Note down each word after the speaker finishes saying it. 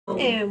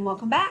And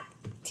welcome back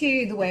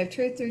to the Way of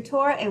Truth through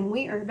Torah, and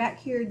we are back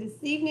here this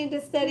evening to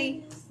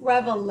study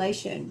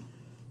Revelation.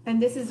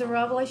 And this is a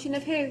revelation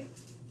of who?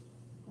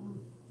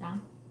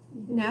 John?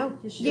 No.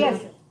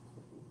 Yeshua.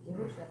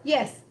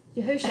 Yes,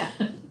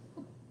 Yahusha.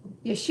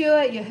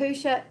 Yeshua,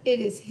 Yahusha, it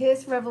is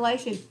his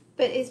revelation,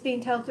 but it's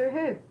being told through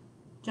who?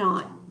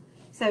 John.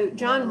 So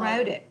John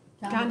wrote it.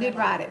 John did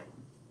write it.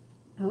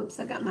 Oops,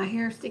 I got my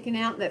hair sticking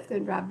out. That's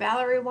going to drive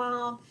Valerie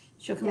wild.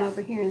 She'll come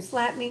over here and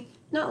slap me.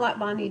 Not like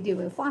Bonnie did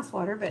with fly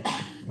swatter, but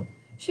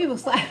she will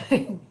slap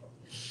me.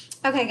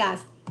 Okay, guys.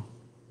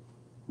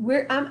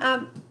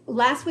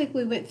 Last week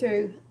we went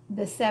through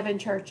the 7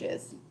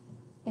 churches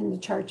in the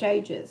church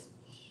ages.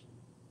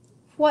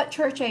 What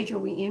church age are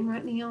we in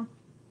right now?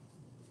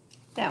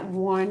 That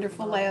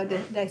wonderful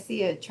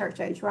Laodicea church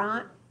age,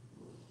 right?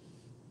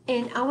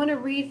 And I want to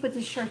read what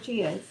this church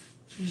is,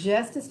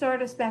 just to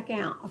start us back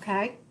out,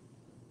 okay?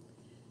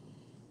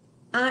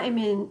 I am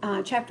in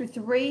chapter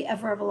 3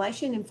 of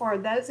Revelation, and for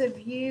those of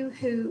you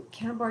who,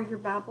 can I borrow your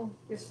Bible?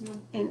 Yes,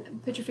 ma'am.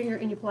 And put your finger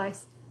in your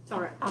place. It's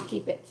all right, I'll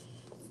keep it.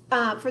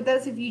 For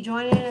those of you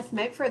joining us,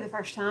 maybe for the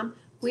first time,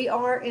 we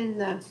are in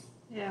the,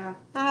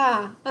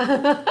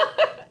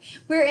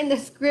 we're in the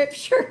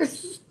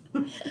scriptures.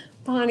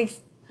 Bonnie's,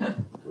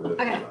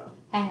 okay.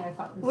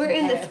 We're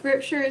in the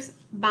scriptures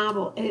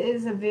Bible. It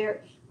is a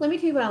let me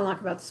tell you what I like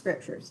about the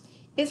scriptures.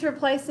 It's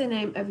replaced the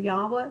name of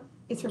Yahweh.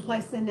 It's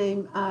replaced the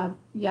name of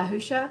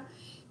Yahusha.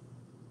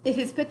 It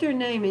has put their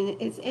name in.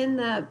 It's in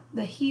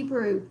the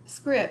Hebrew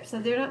script, so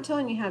they're not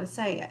telling you how to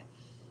say it.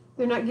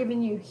 They're not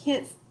giving you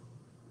hints,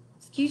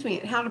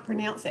 how to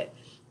pronounce it.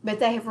 But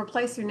they have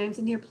replaced their names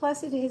in here.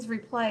 Plus, it has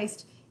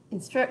replaced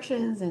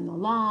instructions and the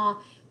law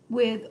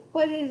with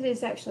what it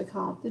is actually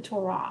called, the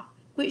Torah,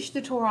 which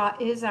the Torah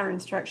is our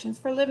instructions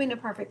for living a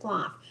perfect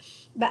life.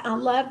 But I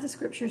love the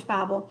Scriptures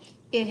Bible.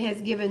 It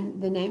has given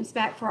the names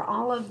back for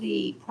all of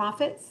the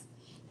prophets.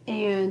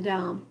 And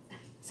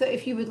so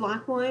if you would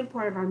like one,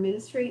 part of our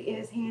ministry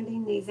is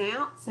handing these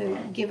out. So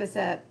give us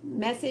a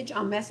message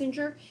on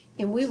Messenger,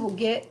 and we will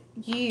get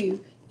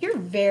you your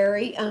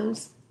very own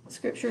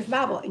Scriptures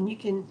Bible. And you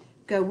can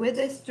go with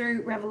us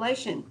through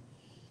Revelation.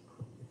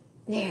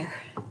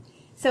 There.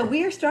 So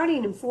we are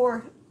starting in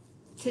 4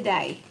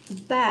 today,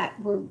 but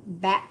we're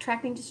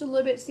backtracking just a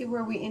little bit to see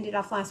where we ended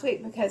off last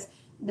week, because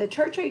the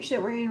church age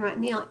that we're in right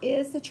now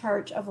is the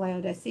church of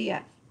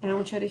Laodicea. And I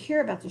want you to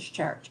hear about this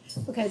church,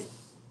 because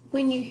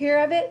when you hear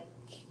of it,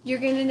 you're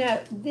going to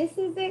know this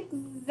is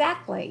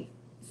exactly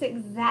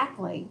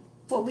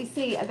what we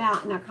see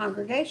about in our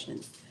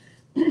congregations.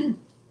 And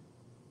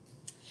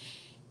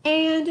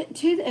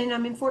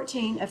I'm in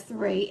 14 of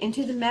 3, and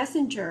to the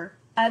messenger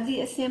of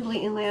the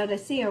assembly in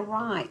Laodicea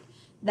write,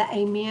 the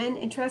Amen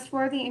and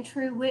trustworthy and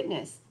true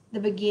witness, the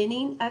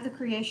beginning of the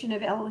creation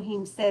of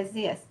Elohim, says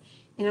this.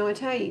 And I want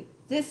to tell you,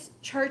 this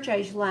church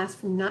age lasts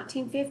from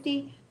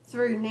 1950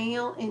 through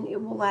now, and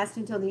it will last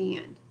until the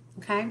end.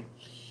 Okay?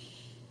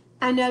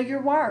 I know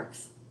your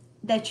works,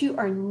 that you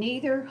are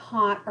neither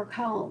hot or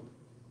cold.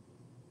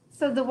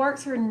 So the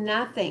works are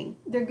nothing.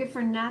 They're good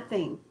for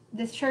nothing.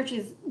 This church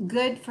is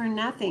good for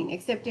nothing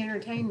except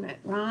entertainment,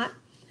 right?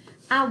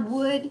 I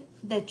would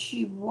that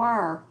you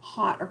were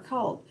hot or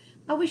cold.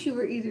 I wish you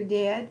were either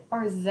dead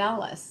or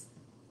zealous.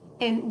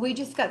 And we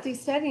just got through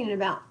studying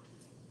about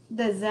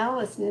the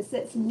zealousness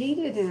that's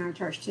needed in our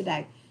church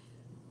today.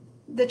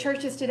 The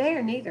churches today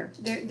are neither.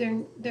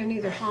 They're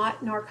neither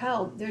hot nor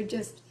cold. They're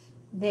just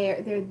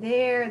there. They're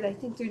there. They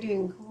think they're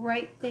doing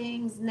great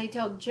things, and they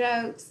tell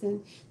jokes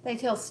and they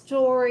tell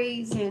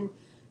stories. And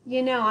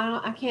you know,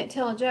 I can't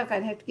tell a joke.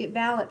 I'd have to get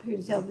Val up here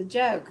to tell the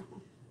joke.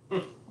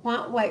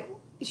 Wait,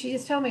 she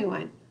just told me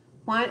one.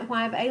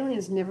 Why have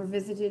aliens never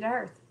visited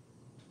Earth?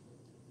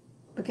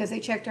 Because they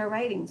checked our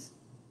ratings.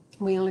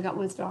 We only got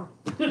 1 star.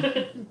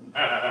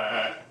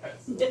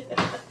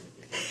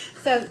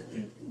 So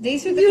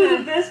these are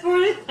the best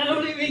part. I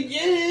don't even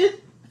get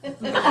it.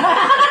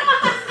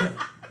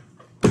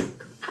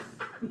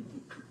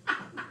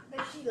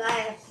 But she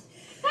laughs.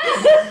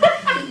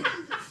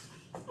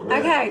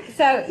 Okay,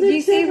 so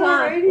you see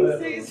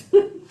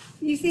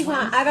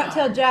why I don't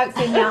tell jokes,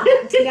 and y'all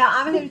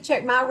I'm gonna have to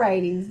check my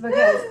ratings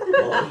because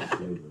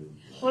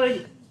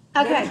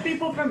There's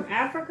people from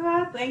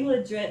Africa,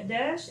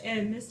 Bangladesh,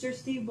 and Mr.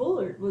 Steve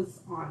Bullard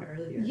was on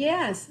earlier.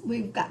 Yes,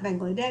 we've got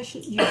Bangladesh,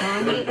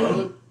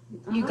 Uganda,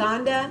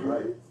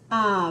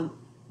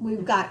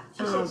 we've got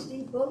He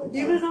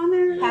was on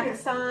there earlier.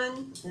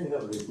 Pakistan.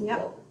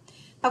 Yep.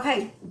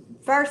 Okay,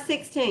 verse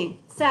 16.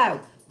 So,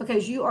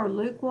 because you are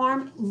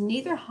lukewarm,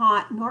 neither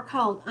hot nor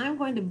cold, I'm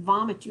going to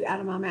vomit you out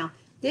of my mouth.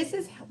 This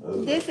is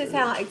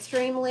how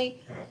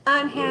extremely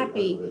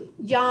unhappy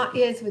Yah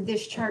is with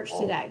this church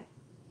today.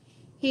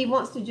 He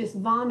wants to just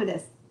vomit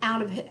us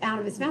out of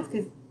his mouth,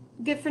 because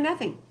good for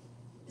nothing.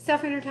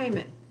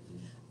 Self-entertainment.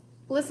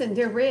 Listen,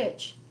 they're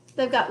rich.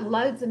 They've got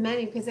loads of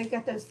money because they've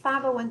got those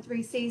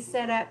 501(c)(3)s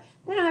set up.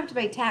 They don't have to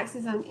pay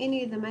taxes on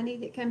any of the money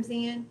that comes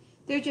in.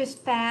 They're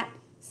just fat,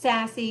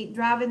 sassy,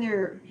 driving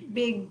their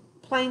big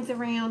planes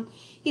around.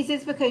 He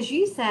says, because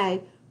you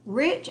say,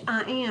 Rich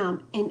I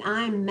am, and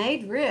I am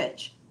made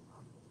rich,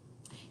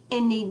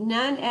 and need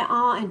none at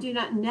all, and do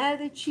not know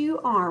that you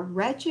are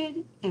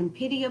wretched and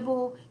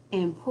pitiable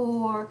and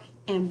poor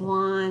and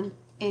blind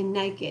and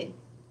naked.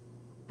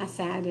 That's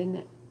sad, isn't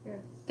it? Yeah.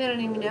 They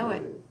don't even know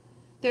it.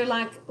 They're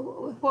like,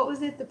 what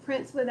was it? The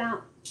prince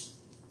without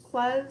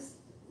clothes?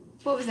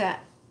 What was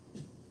that?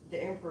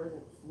 The emperor's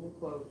new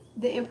clothes.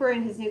 The emperor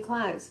in his new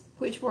clothes,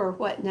 which were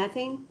what?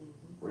 Nothing?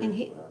 And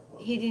he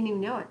didn't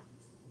even know it.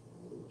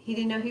 He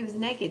didn't know he was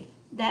naked.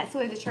 That's the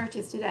way the church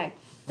is today.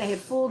 They have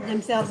fooled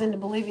themselves into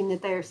believing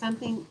that they are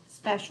something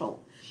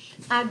special.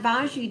 I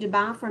advise you to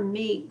buy from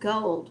me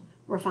gold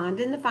refined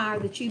in the fire,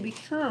 that you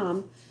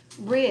become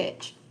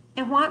rich,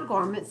 and white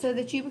garments, so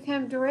that you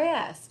become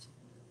dressed,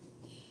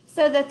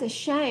 so that the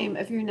shame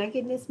of your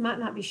nakedness might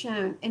not be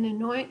shown, and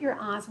anoint your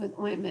eyes with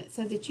ointment,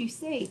 so that you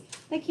see.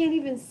 They can't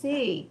even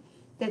see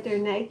that they're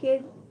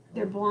naked,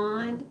 they're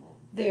blind,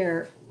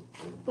 they're,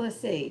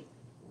 let's see,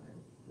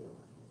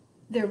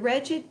 they're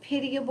wretched,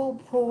 pitiable,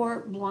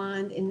 poor,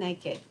 blind, and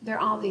naked. They're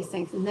all these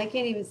things, and they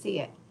can't even see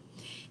it.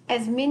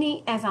 As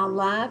many as I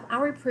love, I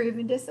reprove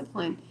and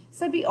discipline.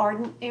 So be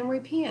ardent and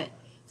repent.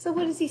 So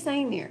what is he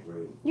saying there?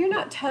 You're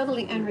not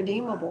totally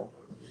unredeemable.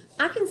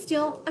 I can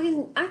still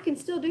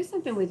do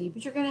something with you,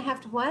 but you're going to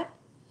have to what?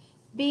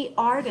 Be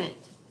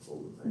ardent.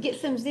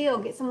 Get some zeal.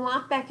 Get some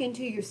life back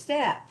into your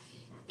step,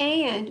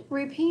 and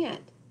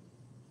repent.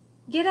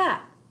 Get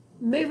up.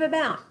 Move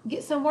about.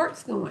 Get some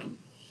works going.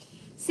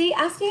 See,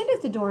 I stand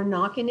at the door and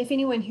knock, and if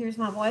anyone hears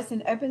my voice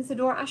and opens the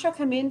door, I shall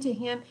come in to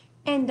him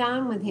and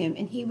dine with him,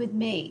 and he with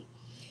me.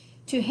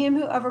 To him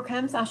who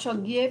overcomes, I shall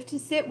give to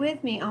sit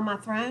with me on my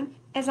throne,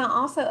 as I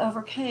also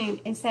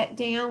overcame and sat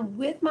down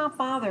with my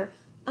Father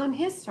on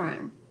his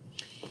throne.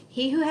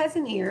 He who has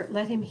an ear,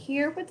 let him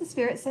hear what the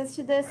Spirit says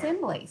to the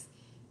assemblies.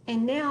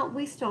 And now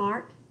we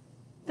start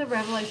the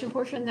Revelation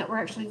portion that we're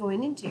actually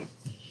going into.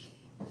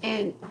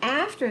 And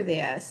after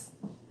this,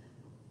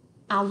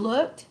 I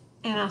looked,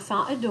 and I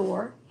saw a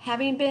door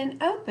having been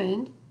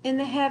opened in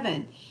the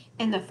heaven.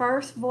 And the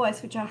first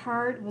voice which I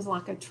heard was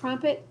like a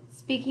trumpet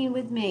speaking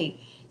with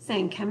me,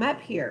 saying, come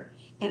up here,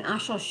 and I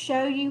shall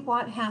show you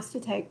what has to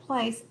take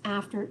place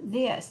after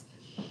this.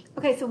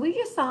 Okay, so we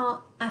just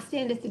saw I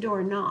stand at the door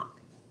and knock.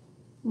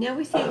 Now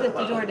we see that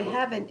the door to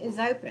heaven is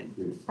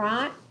open,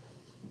 right?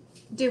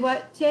 Do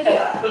what, Teddy?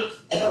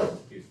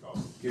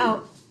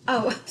 Oh,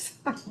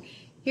 sorry.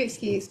 You're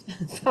excused.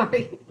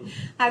 Sorry.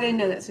 I didn't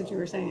know that's what you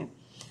were saying.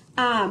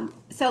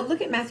 So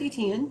look at Matthew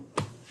 10,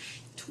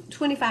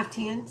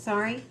 25:10,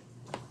 sorry.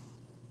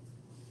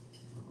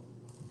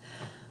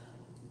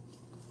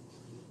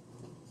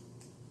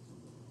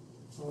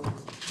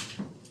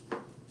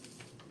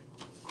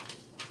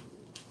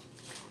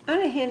 I'm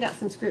going to hand out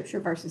some scripture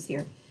verses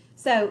here.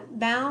 So,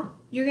 Val,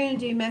 you're going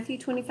to do Matthew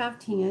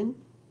 25:10.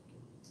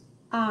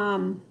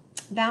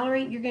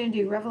 Valerie, you're going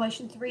to do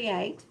Revelation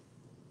 3:8.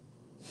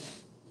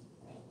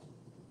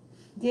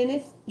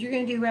 Dennis, you're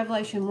going to do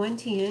Revelation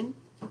 1:10.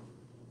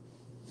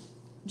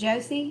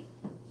 Josie,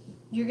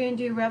 you're going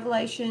to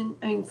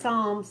do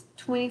Psalms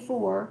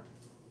 24,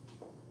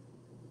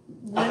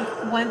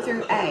 1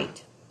 through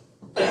 8.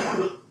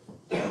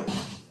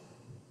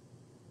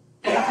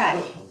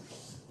 Okay.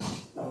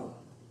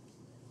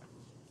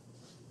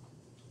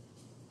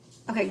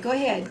 Okay, go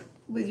ahead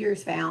with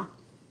yours, Val.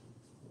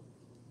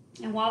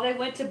 And while they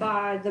went to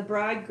buy, the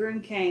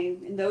bridegroom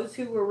came, and those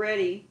who were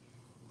ready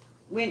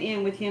went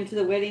in with him to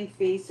the wedding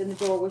feast, and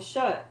the door was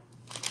shut.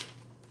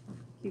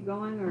 Keep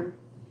going, or?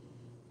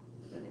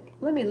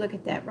 Let me look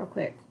at that real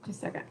quick. Just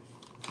a second.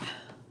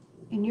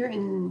 And you're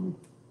in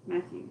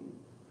Matthew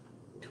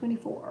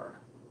 24.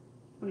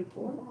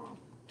 24?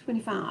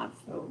 25.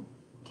 Oh.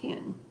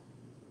 10.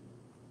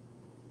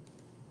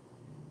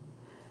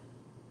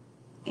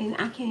 And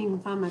I can't even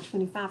find my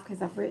 25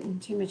 because I've written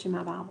too much in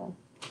my Bible.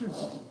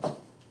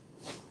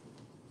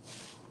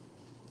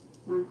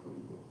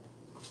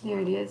 There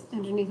it is,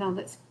 underneath all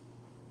that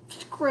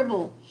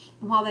scribble.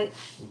 And while they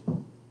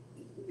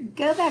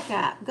go back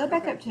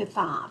up to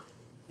 5.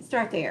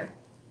 Start there.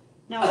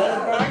 Now when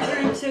the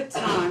bridegroom took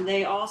time,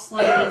 they all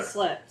slumbered and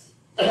slept.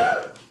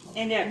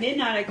 And at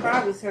midnight a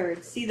cry was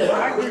heard, see, the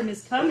bridegroom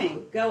is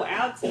coming, go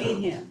out to meet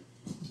him.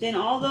 Then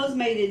all those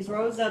maidens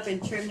rose up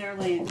and trimmed their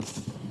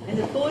lamps. And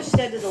the foolish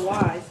said to the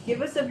wise,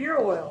 give us of your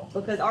oil,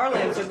 because our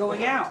lamps are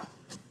going out.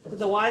 But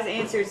the wise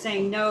answered,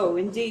 saying, no,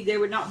 indeed, there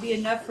would not be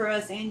enough for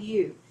us and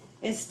you.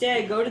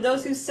 Instead, go to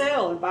those who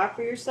sell and buy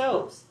for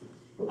yourselves.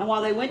 And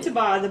while they went to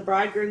buy, the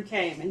bridegroom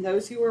came, and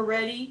those who were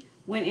ready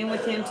went in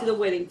with him to the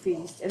wedding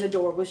feast, and the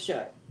door was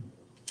shut.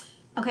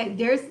 Okay,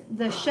 there's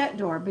the shut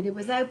door, but it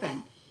was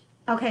open.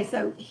 Okay,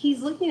 so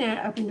he's looking at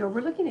an open door. We're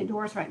looking at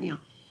doors right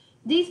now.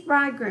 These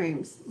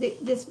bridegrooms,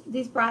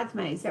 these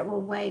bridesmaids that were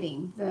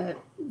waiting, the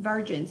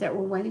virgins that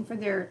were waiting for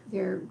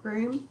their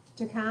groom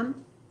to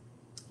come,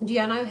 do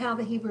y'all know how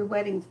the Hebrew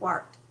weddings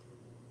worked?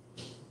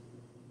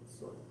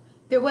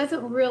 There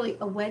wasn't really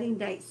a wedding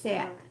date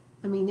set.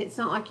 I mean, it's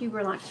not like you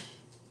were like,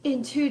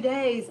 in 2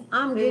 days,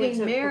 I'm They went getting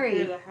to married.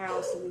 prepare the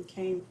house and then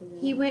came for them.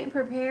 He went and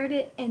prepared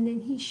it, and then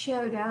he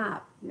showed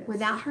up. Yes.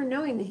 without her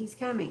knowing that he's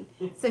coming.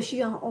 So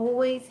she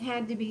always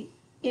had to be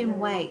in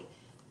wait.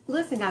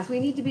 Listen, guys, we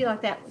need to be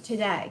like that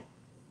today.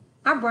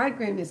 Our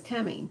bridegroom is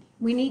coming.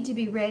 We need to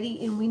be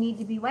ready and we need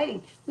to be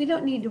waiting. We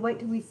don't need to wait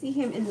till we see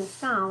him in the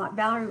sky, like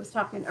Valerie was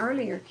talking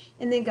earlier,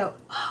 and then go,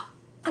 oh,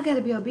 I got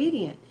to be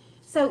obedient.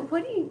 So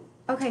what do you,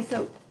 okay,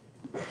 so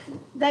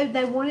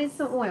they wanted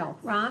some oil,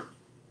 right?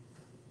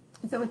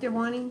 Is that what they're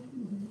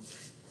wanting?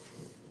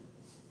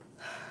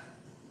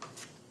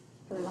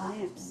 For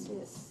lamps,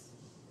 yes.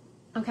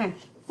 Okay,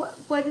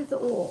 what is the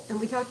oil? And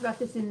we talked about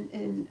this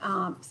in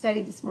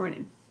study this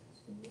morning.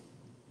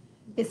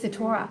 It's the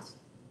Torah.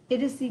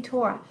 It is the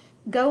Torah.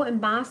 Go and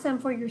buy some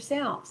for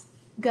yourselves.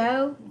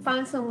 Go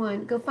find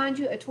someone. Go find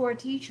you a Torah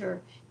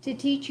teacher to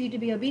teach you to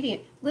be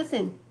obedient.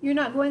 Listen, you're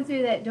not going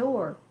through that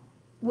door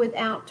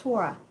without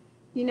Torah.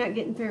 You're not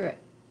getting through it.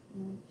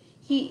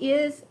 He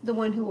is the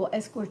one who will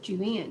escort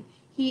you in.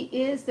 He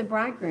is the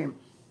bridegroom,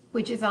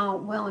 which is all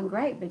well and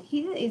great, but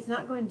he is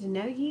not going to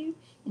know you,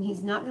 and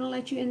he's not going to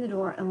let you in the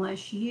door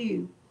unless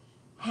you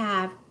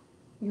have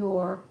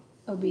your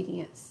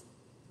obedience,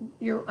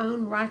 your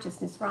own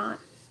righteousness, right?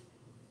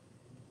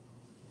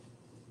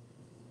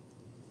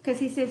 Because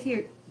he says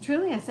here,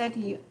 truly I said to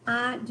you,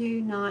 I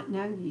do not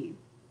know you.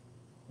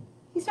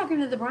 He's talking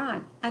to the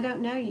bride. I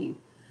don't know you.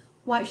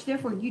 Watch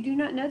therefore, you do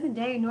not know the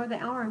day nor the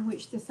hour in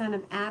which the son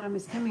of Adam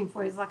is coming,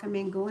 for he is like a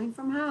man going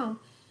from home,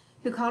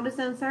 who called his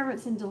own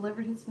servants and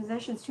delivered his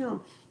possessions to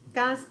him.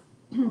 Guys,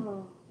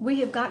 we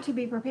have got to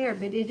be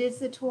prepared, but it is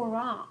the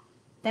Torah.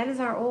 That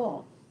is our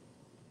oil.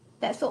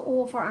 That's the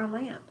oil for our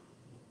lamp.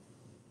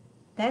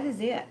 That is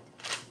it.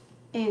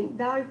 And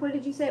Valerie, what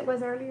did you say it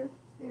was earlier?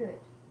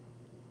 Spirit.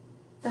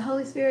 The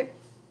Holy Spirit.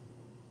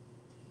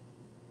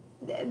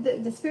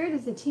 The Spirit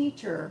is a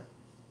teacher,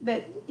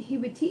 but he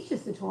would teach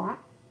us the Torah.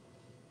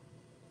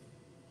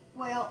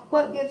 Well,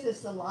 What- what gives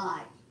us the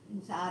light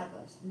inside of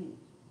us? I mean,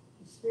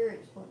 the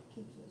Spirit is what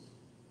keeps us.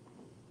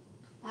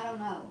 I don't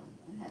know.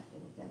 I have to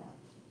look that up.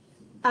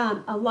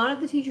 A lot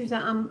of the teachers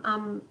that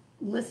I'm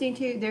listening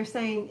to, they're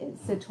saying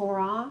it's the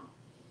Torah.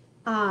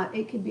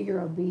 It could be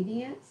your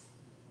obedience.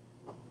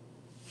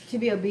 To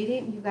be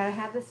obedient, you've got to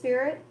have the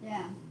Spirit,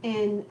 Yeah.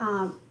 and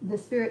the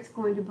Spirit's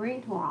going to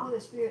bring Well, Torah. the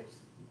Spirit's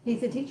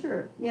He's a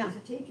teacher. Yeah, a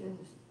teacher.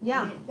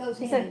 yeah. And it goes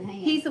So hand in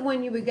hand. he's the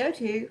one you would go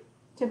to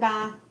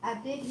buy. I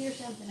did hear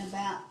something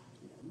about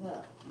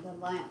the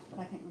lamps,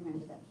 but I can't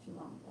remember. That was too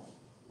long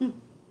ago.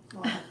 So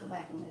I'll have to go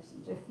back and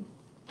listen to it.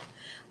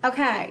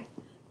 Okay,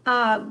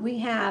 we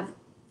have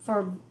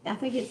for I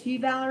think it's you,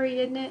 Valerie,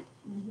 isn't it?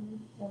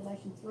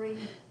 Revelation 3.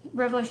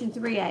 Revelation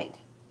 3:8.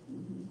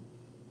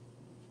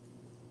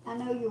 I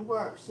know your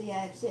works. See, I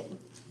have set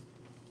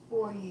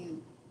before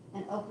you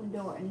an open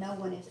door, and no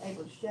one is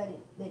able to shut it,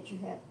 that you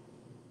have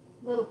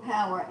little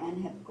power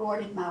and have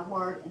guarded my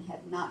word and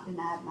have not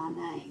denied my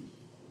name.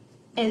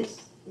 And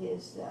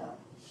Is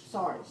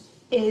Sardis.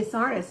 it is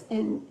Sardis,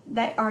 and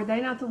are they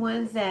not the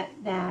ones that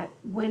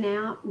went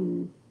out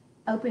and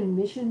opened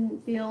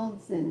mission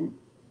fields? And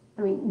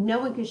I mean, no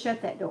one could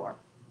shut that door.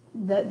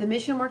 The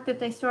mission work that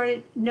they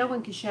started, no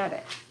one could shut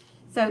it.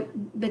 So,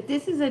 but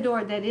this is a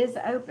door that is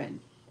open.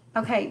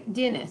 Okay,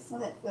 Dennis.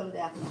 Well, that's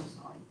Philadelphia. I'm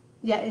sorry.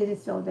 Yeah, it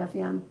is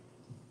Philadelphia.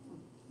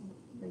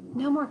 Reading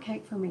No more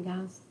cake for me,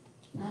 guys.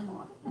 one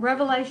more.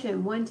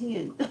 Revelation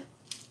 1:10.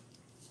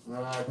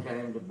 When I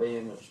came to be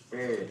in the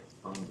Spirit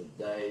on the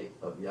day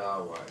of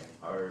Yahweh,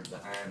 and heard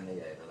behind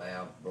me a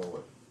loud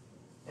voice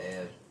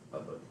as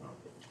of a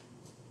trumpet.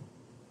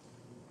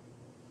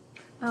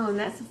 Oh, and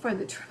that's for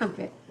the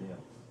trumpet.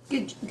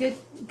 Yeah.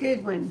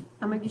 Good one.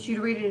 I'm gonna get you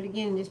to read it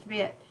again in just a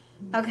bit.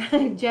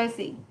 Okay,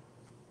 Josie.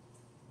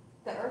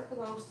 The earth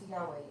belongs to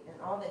Yahweh,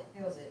 and all that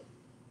fills it,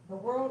 the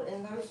world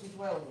and those who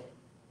dwell in it.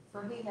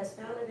 For he has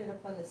founded it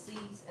upon the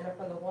seas, and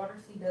upon the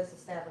waters he does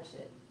establish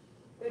it.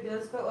 Who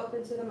does go up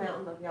into the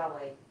mountain of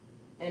Yahweh,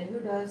 and who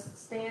does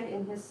stand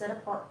in his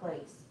set-apart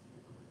place?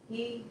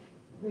 He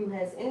who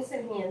has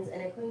innocent hands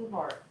and a clean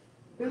heart,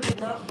 who did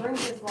not bring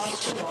his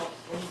life to naught,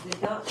 and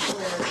did not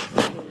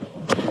swear evil.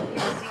 He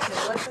receives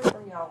a blessing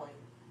from Yahweh,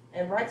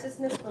 and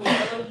righteousness from the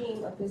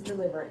Elohim of his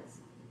deliverance.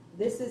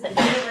 This is the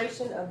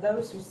generation of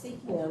those who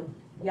seek him,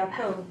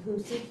 Yaakov, who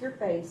seek your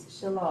face,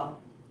 Shelah.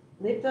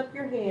 Lift up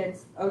your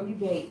heads, O you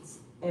gates,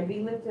 and be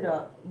lifted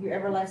up, you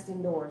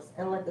everlasting doors,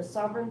 and let the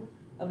sovereign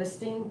of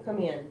esteem come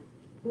in.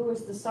 Who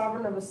is the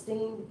sovereign of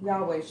esteem?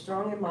 Yahweh,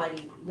 strong and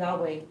mighty,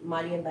 Yahweh,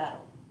 mighty in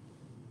battle.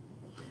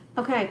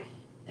 Okay,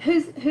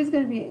 who's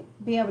going to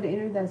be able to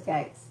enter those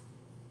gates?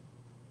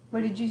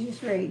 What did you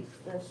just read?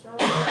 The strong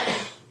and mighty.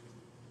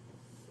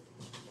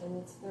 And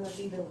it's going to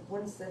be the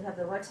ones that have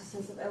the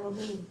righteousness of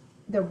Elohim.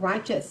 The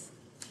righteous.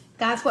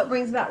 Guys, what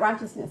brings about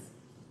righteousness?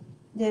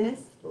 Dennis?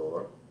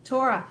 Torah,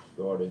 Torah.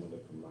 guarding the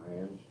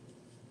commands.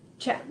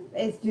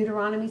 It's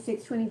Deuteronomy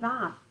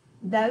 6:25.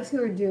 Those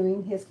who are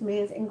doing his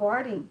commands and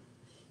guarding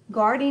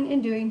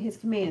and doing his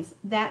commands,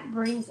 that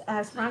brings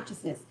us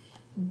righteousness.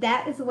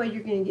 That is the way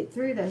you're going to get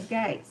through those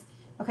gates.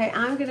 Okay,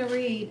 I'm going to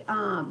read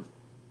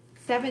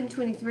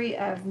 7:23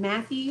 of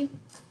Matthew.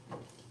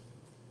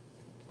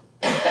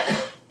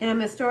 And I'm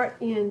going to start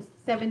in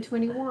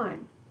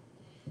 7:21.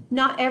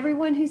 Not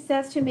everyone who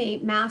says to me,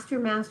 Master,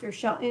 Master,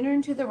 shall enter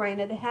into the reign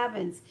of the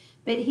heavens,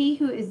 but he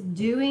who is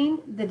doing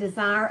the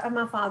desire of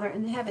my Father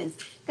in the heavens.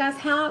 Guys,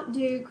 how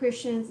do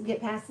Christians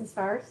get past this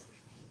verse?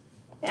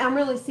 I'm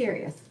really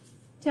serious.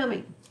 Tell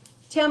me.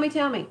 Tell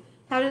me.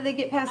 How do they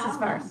get past this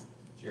verse?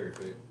 Cherry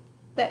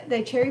pick.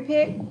 They cherry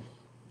pick?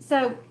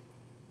 So,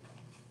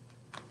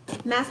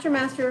 Master,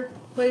 Master,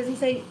 what does he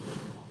say?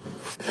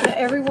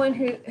 Everyone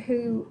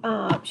who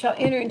shall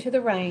enter into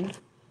the reign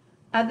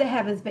of the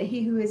heavens, but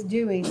he who is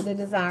doing the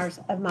desires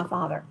of my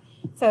Father.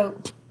 So,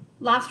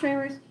 live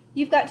streamers,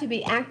 you've got to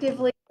be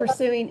actively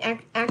pursuing,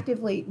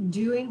 actively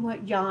doing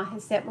what Yah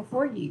has set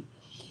before you.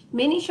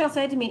 Many shall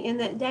say to me in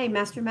that day,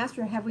 Master,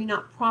 Master, have we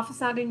not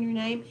prophesied in your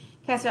name,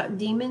 cast out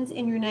demons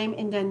in your name,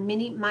 and done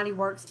many mighty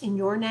works in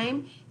your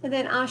name? And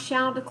then I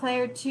shall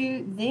declare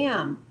to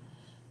them,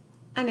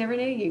 I never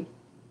knew you.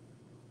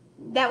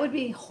 That would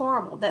be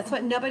horrible. That's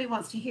what nobody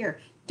wants to hear.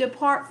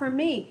 Depart from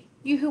me,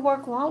 you who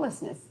work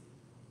lawlessness.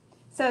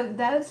 So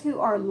those who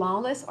are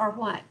lawless are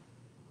what?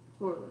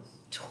 Tortless.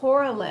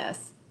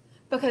 Torah-less,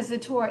 because the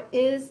Torah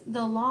is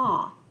the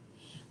law.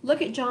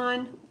 Look at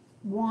John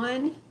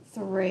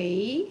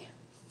 1:3.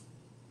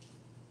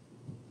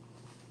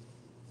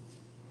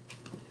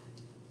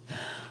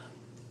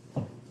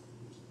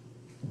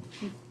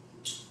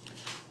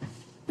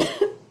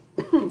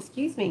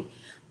 Excuse me.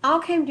 All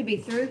came to be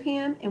through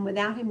him, and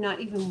without him not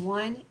even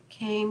one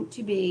came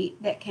to be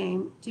that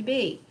came to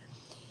be.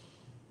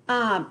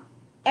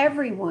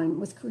 Everyone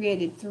was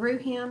created through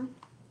him.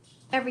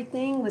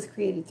 Everything was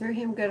created through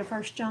him. Go to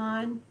 1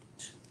 John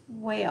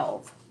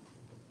 12.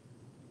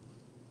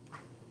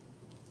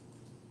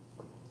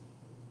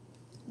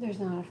 There's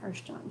not a 1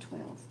 John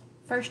 12.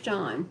 1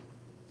 John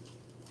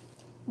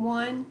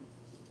 1,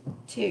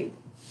 2.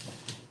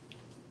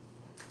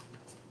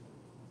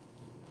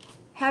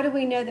 How do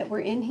we know that we're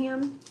in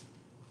him?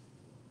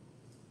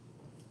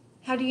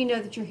 How do you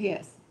know that you're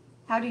his?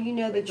 How do you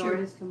know that Guard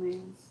his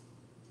commands.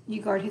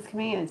 you guard his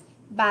commands?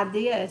 By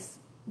this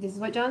is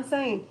what John's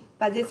saying.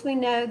 By this we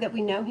know that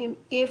we know him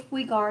if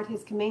we guard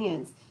his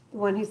commands. The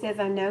one who says,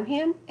 I know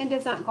him, and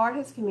does not guard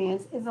his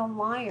commands is a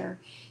liar,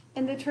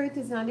 and the truth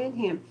is not in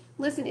him.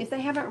 Listen, if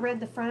they haven't read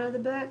the front of the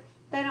book,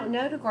 they don't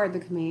know to guard the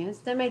commands.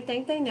 They may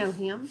think they know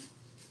him,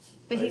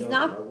 but he's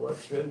not. They don't know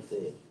what truth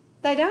is.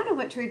 They don't know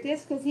what truth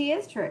is because he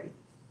is truth.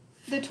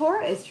 The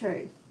Torah is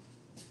truth.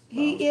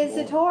 He is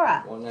the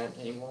Torah.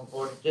 119,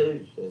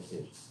 142 says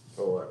his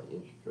Torah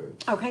is true.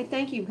 Okay,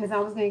 thank you, because I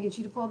was going to get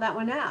you to pull that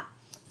one out.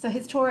 So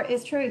his Torah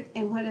is truth.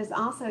 And what does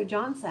also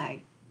John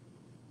say?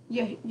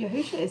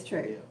 Yahusha is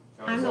truth.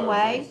 I'm the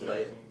way.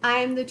 I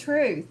am the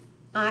truth.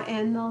 I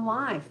am the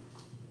life.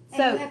 And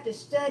So, you have to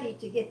study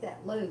to get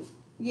that loop.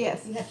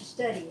 yes. You have to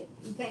study it.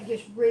 You can't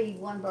just read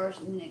one verse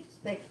and then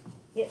expect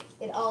it.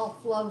 It all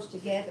flows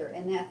together,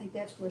 and I think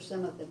that's where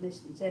some of the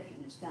misconception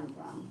has come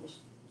from. Just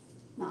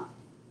not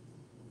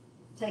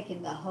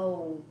taking the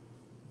whole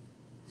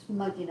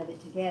smudging of it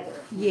together,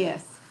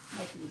 Yes.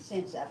 making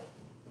sense of it.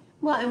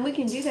 Well, and we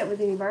can do that with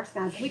any verse,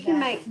 guys. We can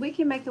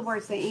make the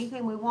word say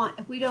anything we want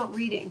if we don't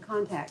read it in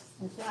context.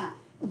 That's right.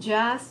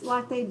 Just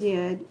like they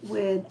did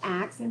with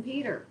Acts and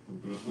Peter,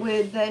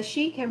 with the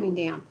sheet coming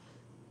down.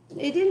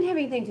 It didn't have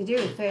anything to do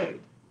with food.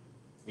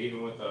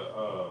 Even with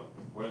the,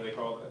 what do they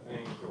call that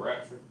thing? The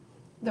rapture?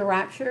 The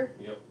rapture.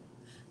 Yep.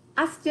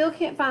 I still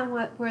can't find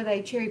where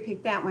they cherry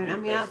picked that one. I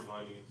mean,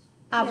 Thessalonians.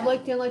 I've Yeah.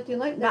 looked and looked and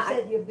looked. They But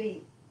said you'll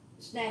be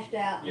snatched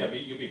out, Yeah,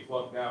 but you'll be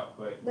plucked out,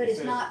 but but it it's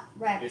says, not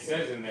rapture. it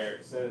says in there,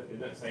 it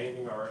doesn't say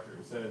anything about rapture.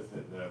 It says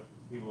that the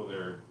people that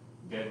are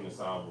dead in the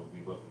Messiah will be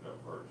lifted up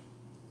first.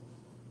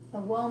 A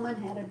woman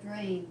had a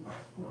dream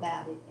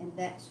about it, and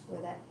that's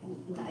where that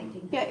came in the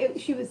 1800s. yeah,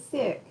 she was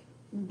sick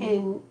Mhm.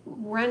 and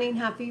running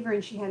high fever,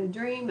 and she had a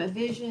dream, a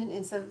vision,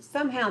 and so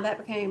somehow that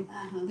became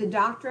Uh-huh. the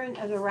doctrine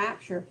of the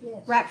rapture.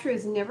 Yes. Rapture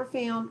is never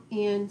found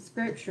in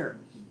Scripture.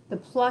 The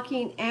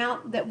plucking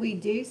out that we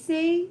do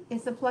see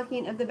is the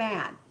plucking of the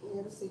bad.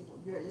 Yeah, let's see.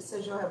 It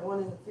says you'll have one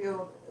in the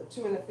field,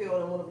 two in the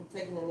field, and one will be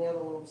taken, and the other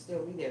one will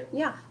still be there.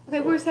 Yeah. Okay,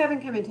 where's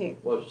heaven coming to?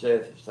 What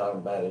Seth is talking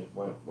about is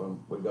when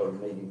we go to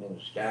meet him in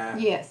the sky.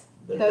 Yes.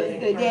 The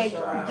The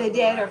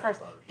dead are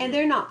first. And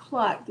they're not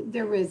plucked,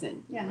 they're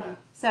risen. Yeah.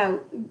 So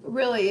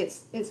really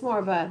it's more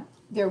of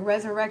they're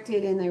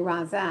resurrected and they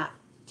rise up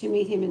to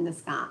meet him in the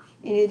sky.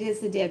 And it is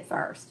the dead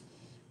first.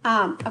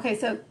 Okay,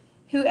 so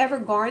whoever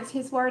guards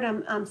his word,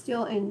 I'm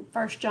still in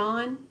 1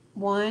 John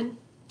 1,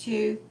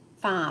 2,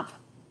 5.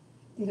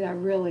 Did I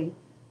really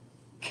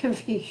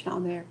confuse y'all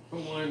there?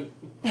 One.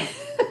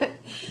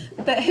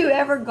 But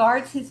whoever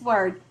guards his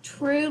word,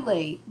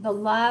 truly the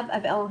love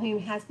of Elohim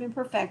has been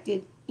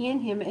perfected in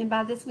him, and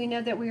by this we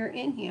know that we are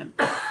in him.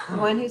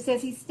 One who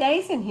says he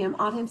stays in him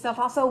ought himself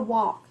also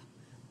walk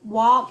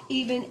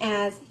even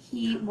as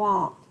he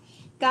walked.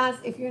 Guys,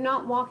 if you're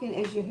not walking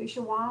as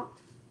Yahusha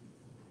walked,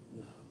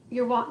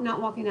 you're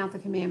not walking out the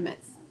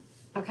commandments.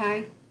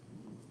 Okay?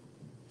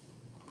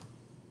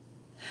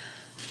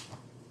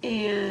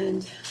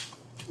 And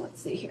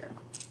let's see here.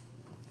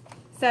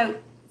 So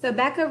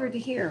back over to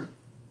here.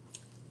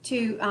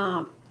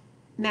 to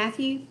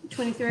Matthew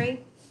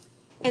 23.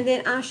 And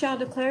then I shall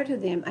declare to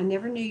them, I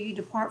never knew you.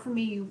 Depart from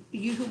me,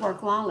 you who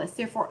work lawless.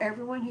 Therefore,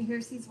 everyone who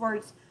hears these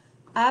words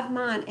of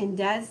mine and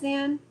does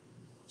them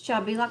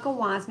shall be like a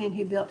wise man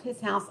who built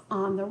his house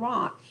on the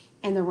rock.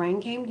 And the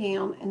rain came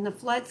down, and the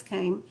floods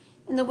came,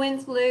 and the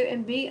winds blew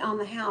and beat on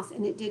the house,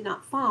 and it did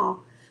not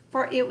fall,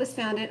 for it was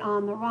founded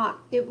on the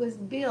rock. It was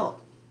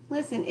built.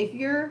 Listen, if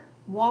you're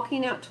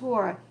walking out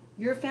Torah,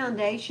 your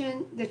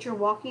foundation that you're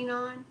walking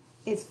on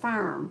is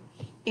firm.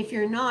 If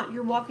you're not,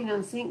 you're walking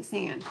on sink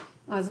sand.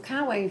 I was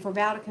kind of waiting for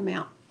Val to come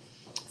out.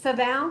 So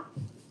Val,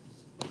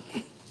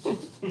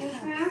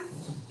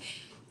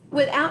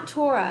 without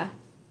Torah,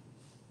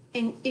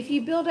 and if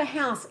you build a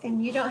house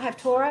and you don't have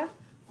Torah,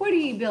 what are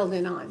you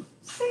building on?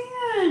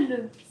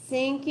 Sand.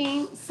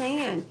 Sinking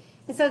sand.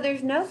 And so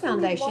there's no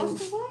foundation.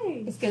 Washed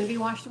away. It's going to be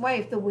washed away.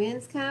 If the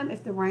winds come,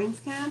 if the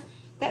rains come,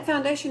 that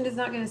foundation is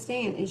not going to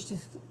stand. It's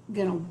just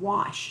going to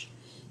wash.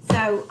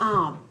 So,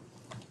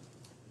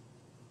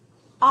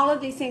 all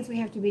of these things we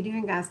have to be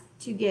doing, guys,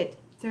 to get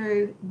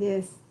through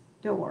this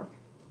door.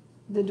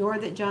 The door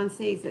that John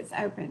sees that's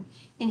open.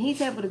 And he's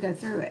able to go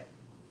through it.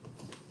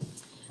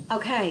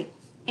 Okay.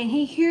 And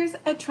he hears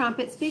a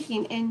trumpet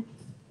speaking. And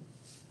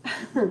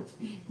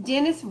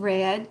Dennis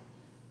read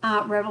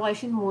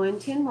Revelation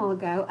 1:10 a while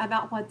ago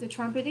about what the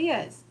trumpet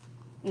is.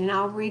 And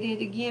I'll read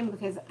it again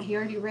because he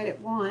already read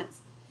it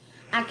once.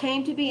 I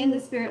came to be in the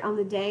Spirit on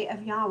the day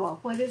of Yahweh.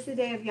 What is the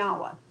day of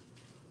Yahweh?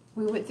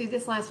 We went through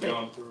this last week.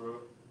 I'm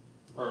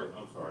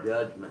sorry.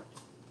 Judgment.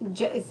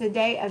 It's the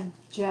day of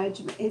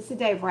judgment. It's the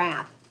day of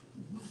wrath.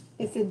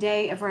 It's the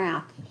day of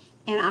wrath.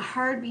 And I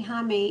heard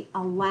behind me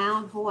a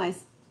loud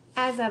voice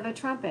as of a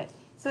trumpet.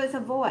 So it's a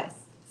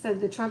voice. So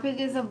the trumpet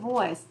is a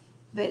voice,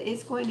 but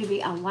it's going to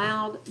be a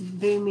loud,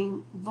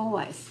 booming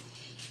voice.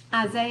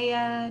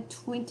 Isaiah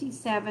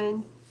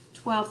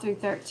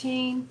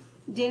 27:12-13.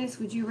 Dennis,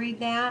 would you read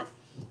that?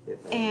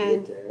 If I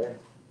And- get there.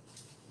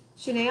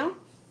 Chanel,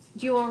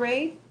 do you want to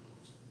read?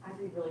 I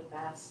read really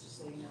fast, just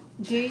so you know.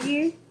 Do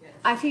you? Yes.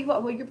 I tell you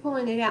what, well, you're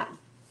pulling it out.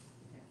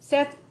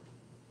 Seth,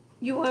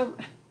 you want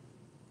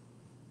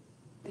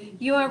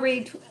to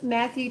read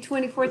Matthew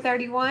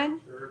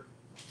 24:31? Sure.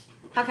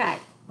 Okay.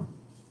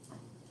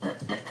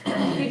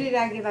 Who did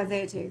I give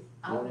Isaiah to?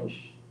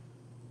 Finish.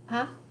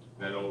 Huh?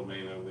 That old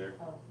man over there.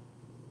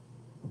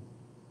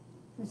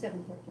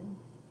 7:13,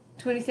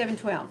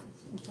 27:12.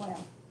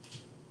 12.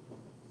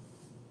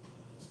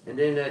 And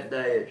in that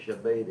day it shall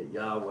be that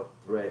Yahweh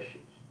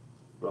threshes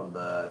from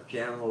the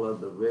channel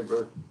of the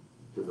river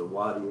to the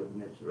wadi of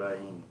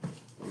Mizraim,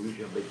 and you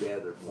shall be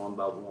gathered one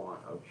by one,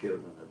 O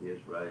children of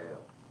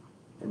Israel.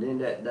 And in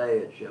that day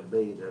it shall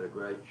be that a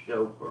great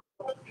shofar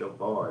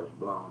is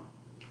blown.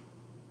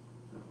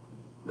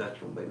 That's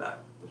going to be like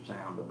the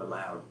sound of a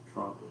loud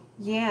trumpet.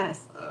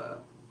 Yes.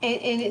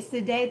 And it's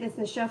the day that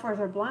the shofars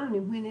are blown.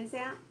 And when is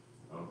that?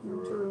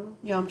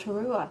 Yom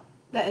Teruah,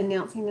 the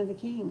announcing of the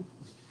king.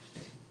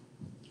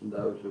 And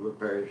those who were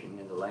perishing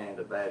in the land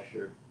of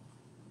Asher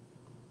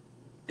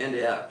and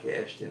the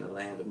outcast in the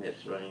land of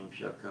Mizraim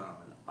shall come,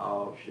 and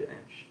all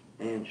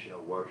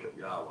shall worship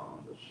Yahweh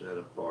on the set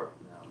apart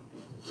mountain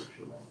in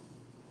Jerusalem.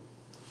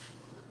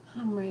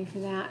 I'm ready for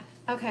that.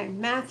 Okay,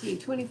 Matthew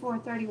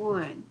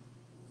 24:31.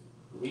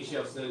 He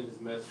shall send his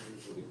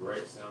messengers with a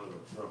great sound of a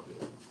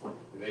trumpet,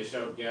 and they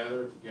shall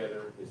gather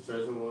together his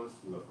chosen ones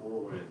from the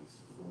four winds,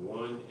 from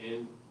one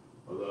end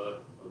of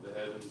the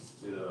heavens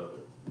to the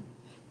other.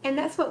 And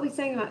that's what we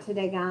sing about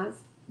today,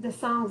 guys. The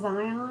song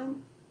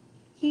Zion.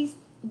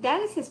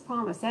 That is his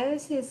promise. That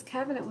is his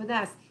covenant with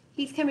us.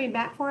 He's coming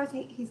back for us.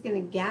 He's going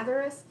to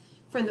gather us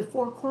from the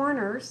four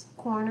corners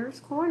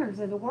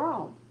of the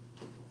world.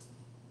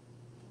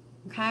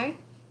 Okay?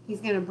 He's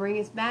going to bring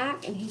us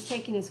back, and he's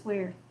taking us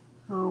where?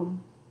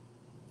 Home.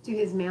 To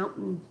his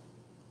mountain.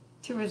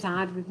 To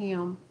reside with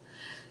him.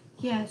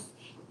 Yes.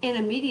 And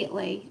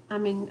immediately,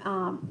 I'm in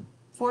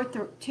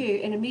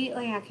 4:2, and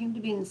immediately I came to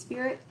be in the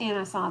Spirit, and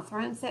I saw a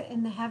throne set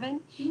in the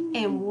heaven,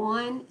 and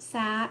one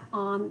sat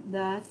on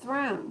the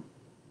throne.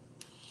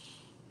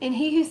 And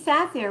he who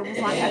sat there was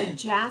like a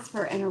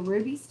jasper and a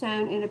ruby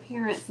stone in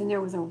appearance, and there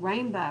was a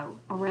rainbow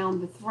around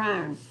the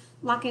throne,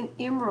 like an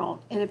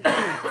emerald in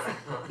appearance.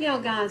 You know,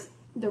 guys,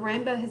 the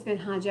rainbow has been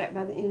hijacked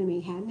by the enemy,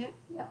 hasn't it?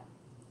 Yeah.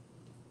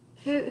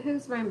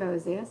 Whose rainbow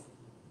is this?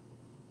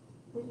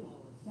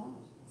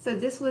 So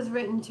this was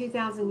written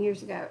 2,000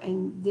 years ago,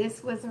 and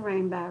this was a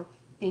rainbow,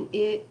 and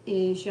it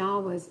is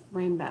Yahweh's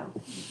rainbow.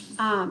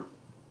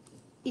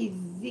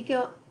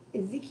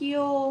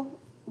 Ezekiel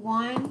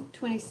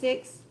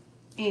 1:26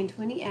 and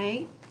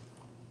 28.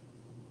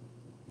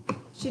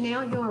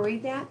 Chanel, you want to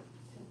read that?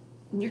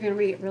 And you're going to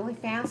read it really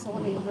fast, so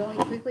let me really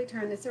quickly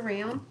turn this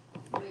around.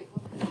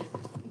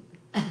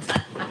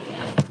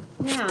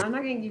 Now, I'm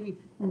not going to give you...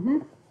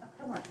 Oh,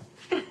 come on.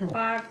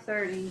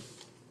 5:30.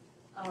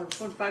 Oh,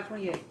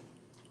 5:28.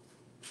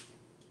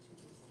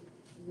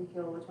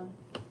 Ezekiel, which one?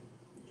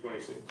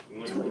 26.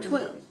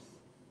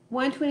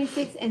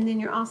 1:26, and then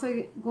you're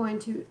also going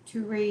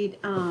to read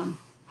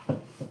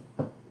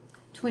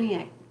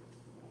 28.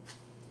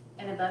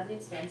 And above the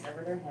expanse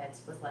over their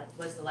heads was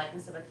the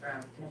likeness of a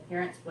throne. In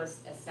appearance was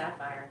a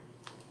sapphire,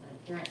 an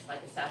appearance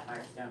like a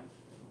sapphire stone.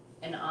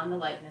 And on the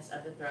likeness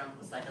of the throne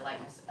was like a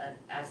likeness of,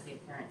 as the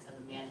appearance of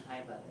a man high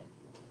above it.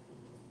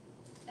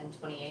 And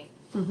 28,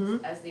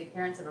 as the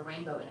appearance of a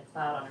rainbow in a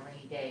cloud on a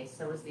rainy day,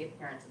 so was the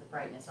appearance of the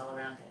brightness all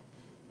around it.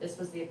 This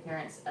was the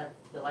appearance of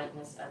the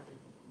likeness of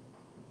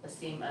the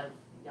esteem of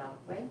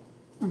Yahweh.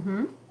 And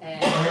when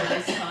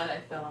I saw it,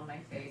 I fell on my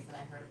face, and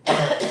I heard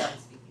God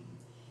speaking.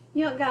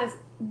 You know, guys,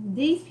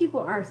 these people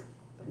are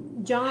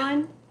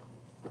John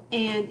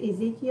and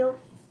Ezekiel.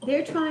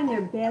 They're trying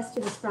their best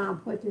to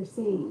describe what they're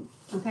seeing.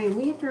 Okay, and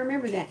we have to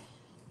remember that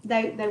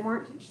they've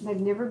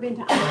never been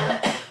to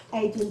our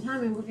age and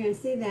time, and we're going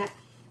to see that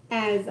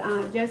as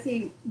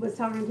Josie was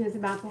talking to us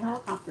about the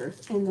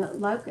helicopters and the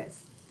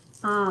locusts.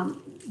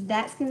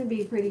 That's going to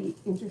be a pretty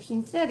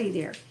interesting study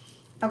there.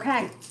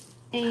 Okay,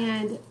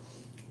 and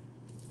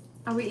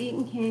are we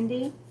eating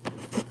candy?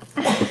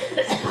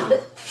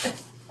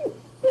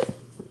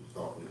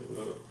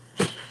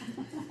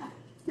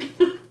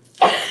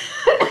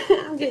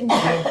 I'm getting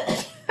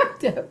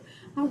choked up.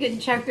 I'm getting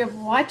choked up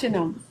watching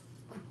them.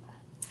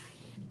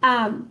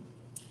 And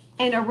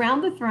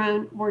around the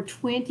throne were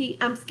 20.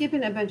 I'm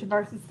skipping a bunch of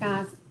verses,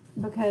 guys,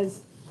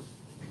 because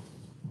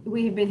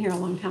we have been here a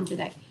long time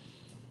today.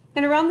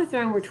 And around the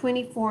throne were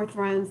 24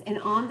 thrones, and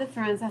on the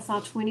thrones I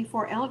saw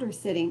 24 elders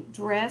sitting,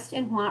 dressed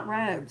in white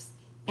robes,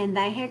 and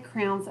they had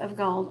crowns of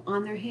gold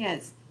on their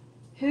heads.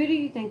 Who do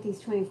you think these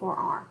 24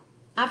 are?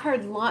 I've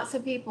heard lots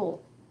of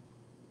people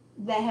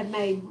that have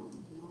made.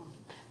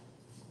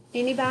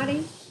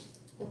 Anybody?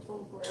 The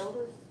 24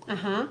 elders?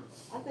 Uh-huh.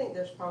 I think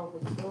there's probably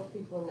 12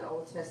 people in the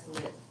Old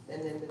Testament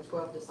and then the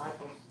 12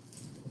 disciples.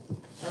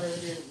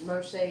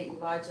 Moshe,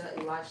 Elijah,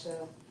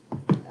 Elisha,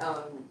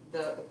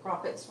 the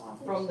prophets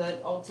from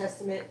the Old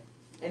Testament,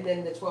 and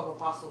then the 12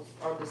 apostles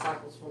or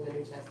disciples from the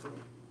New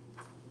Testament.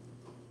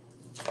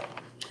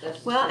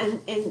 Well,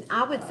 and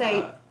I would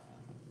say,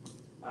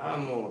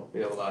 I'm gonna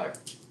feel like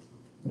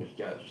it's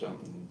got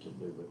something to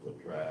do with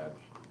the tribes.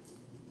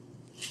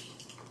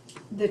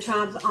 the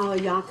tribes all of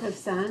Yaakov's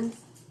sons.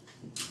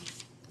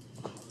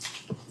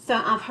 So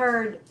I've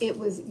heard it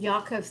was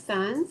Yaakov's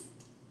sons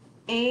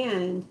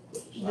and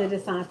the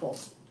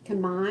disciples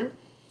combined.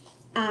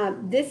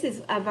 This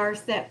is a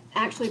verse that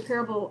actually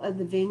Parable of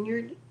the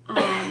Vineyard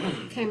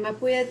came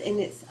up with, and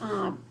it's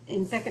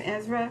in 2nd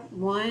Ezra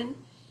 1,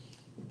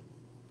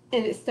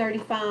 and it's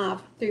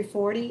 35 through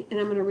 40, and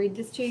I'm going to read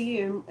this to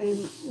you,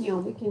 and you know,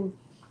 we can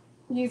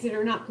use it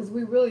or not, because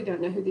we really don't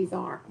know who these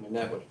are. I mean,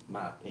 that was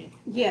my opinion.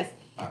 Yes,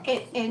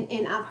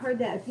 and I've heard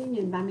that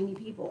opinion by many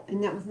people,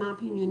 and that was my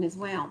opinion as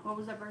well. What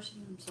was that verse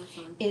again? I'm so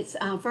sorry. It's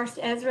 1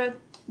 Ezra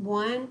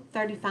 1,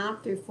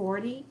 35 through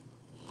 40.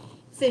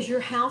 It says, your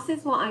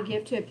houses will I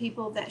give to a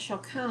people that shall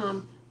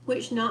come,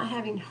 which not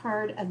having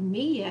heard of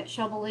me yet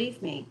shall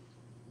believe me.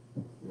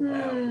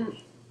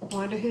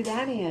 Wonder who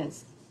that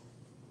is.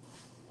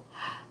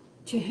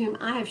 To whom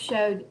I have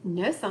showed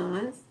no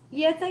signs,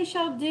 yet they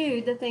shall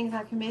do the things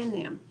I command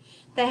them.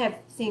 They have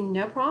seen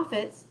no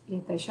prophets,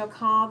 yet they shall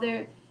call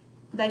their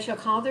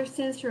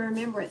sins to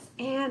remembrance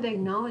and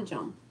acknowledge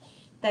them.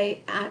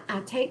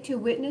 I take to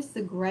witness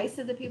the grace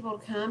of the people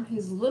to come,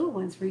 whose little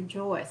ones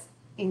rejoice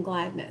in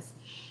gladness.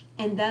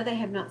 And though they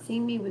have not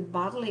seen me with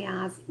bodily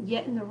eyes,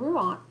 yet in the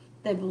Ruach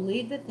they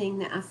believe the thing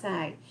that I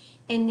say.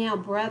 And now,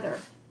 brother,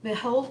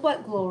 behold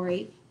what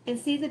glory, and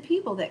see the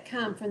people that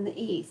come from the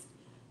east,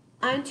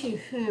 unto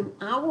whom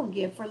I will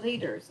give for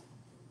leaders.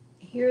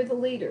 Here are the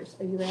leaders.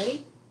 Are you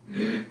ready?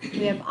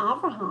 We have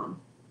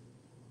Abraham.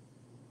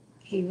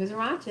 He was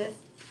righteous.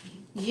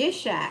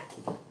 Yishak,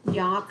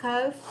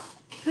 Yaakov,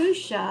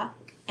 Husha,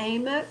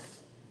 Amok,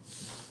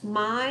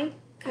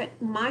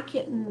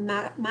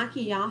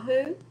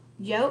 Makiyahu,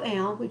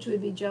 Joel, which would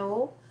be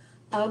Joel,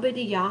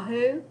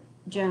 Obadiyahu,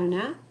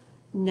 Jonah,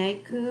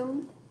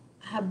 Nahum,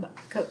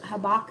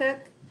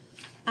 Habakkuk,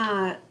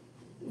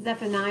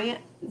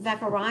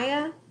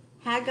 Zechariah,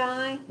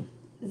 Haggai,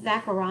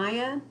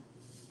 Zechariah,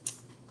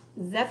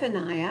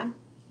 Zephaniah,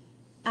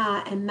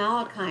 and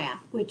Malachi,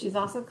 which is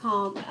also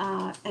called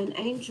an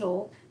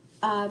angel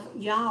of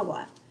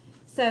Yahweh.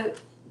 So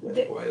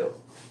That's 12.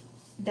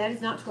 that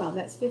is not 12,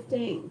 that's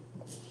 15.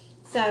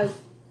 So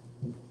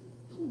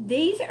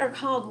these are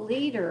called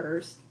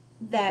leaders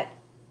that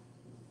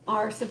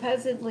are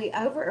supposedly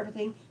over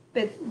everything,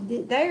 but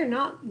they are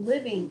not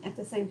living at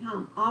the same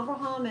time.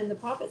 Abraham and the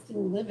prophets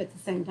didn't live at the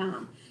same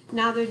time.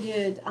 Neither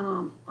did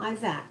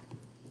Isaac.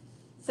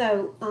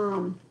 So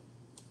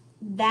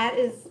that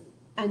is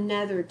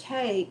another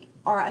take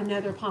or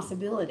another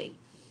possibility.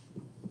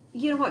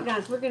 You know what,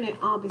 guys? We're going to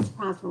all be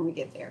surprised when we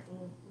get there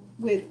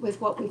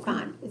with what we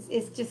find.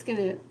 It's just going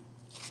to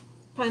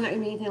probably not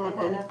going to be anything like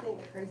And I that.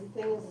 think the crazy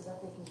thing is I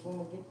think is when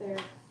we get there,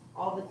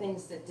 all the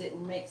things that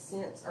didn't make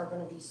sense are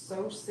going to be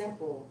so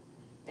simple,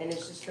 and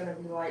it's just going to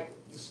be like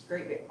this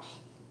great big,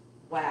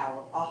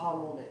 wow, aha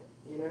moment,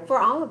 you know? For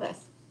all of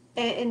us.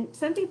 And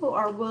some people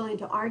are willing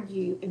to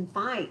argue and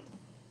fight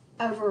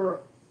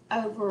over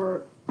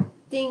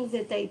things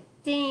that they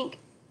think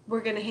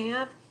we're going to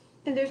have.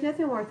 And there's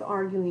nothing worth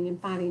arguing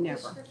and fighting The over.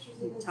 scriptures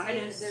even say that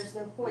Titus. there's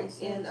no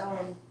point in,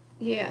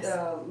 Yes.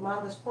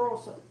 mindless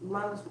quarrels,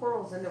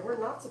 and that we're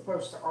not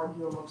supposed to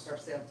argue amongst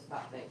ourselves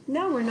about things.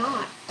 No, we're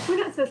not. We're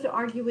not supposed to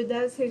argue with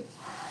those who,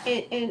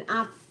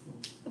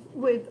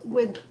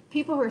 with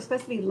people who are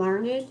supposed to be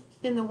learned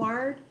in the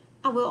Word.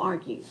 I will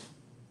argue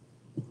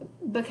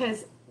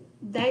because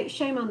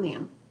shame on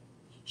them.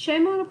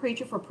 Shame on a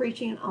preacher for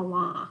preaching a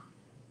lie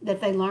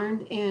that they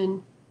learned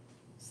in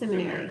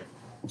seminary.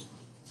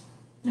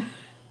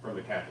 From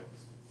the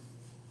Catholics.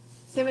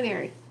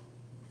 Seminary.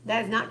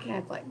 That is not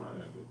Catholic. I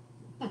know,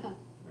 but never mind.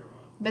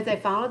 But they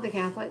followed the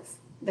Catholics.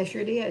 They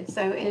sure did.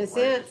 So in a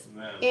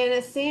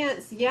Right.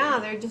 sense, yeah,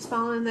 they're just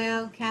following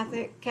the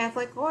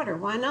Catholic order.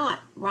 Why not?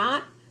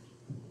 Right?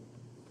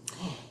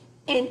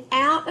 And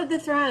out of the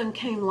throne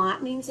came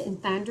lightnings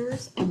and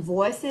thunders and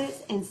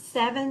voices, and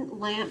 7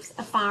 lamps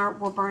of fire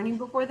were burning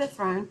before the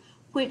throne,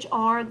 which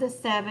are the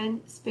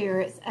 7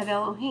 spirits of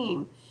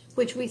Elohim,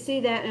 which we see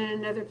that in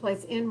another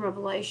place in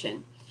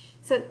Revelation.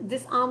 So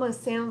this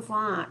almost sounds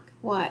like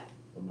what?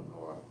 The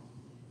menorah.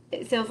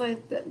 It sounds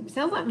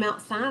like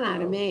Mount Sinai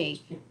to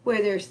me,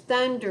 where there's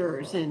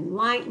thunders and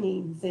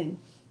lightnings and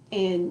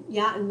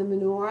the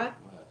menorah.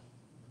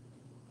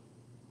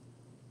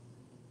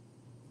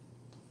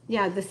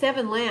 Yeah, the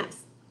 7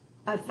 lamps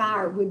of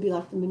fire would be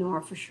like the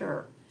menorah for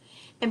sure.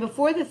 And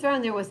before the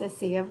throne there was a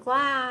sea of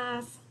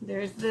glass.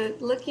 There's the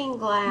looking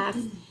glass,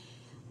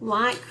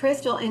 like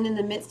crystal, and in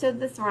the midst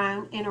of the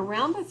throne and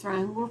around the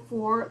throne were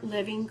 4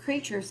 living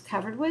creatures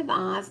covered with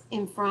eyes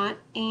in front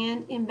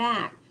and in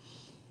back.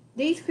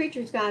 These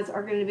creatures, guys,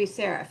 are going to be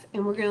seraph,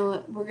 and we're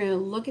going to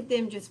look at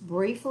them just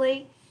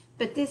briefly.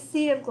 But this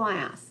sea of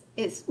glass,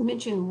 it's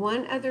mentioned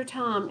one other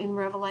time in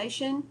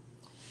Revelation,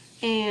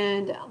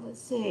 and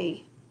let's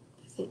see,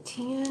 is it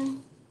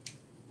 10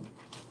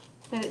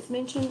 that it's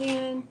mentioned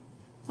in?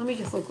 Let me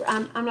just look.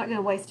 I'm not going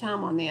to waste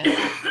time on this.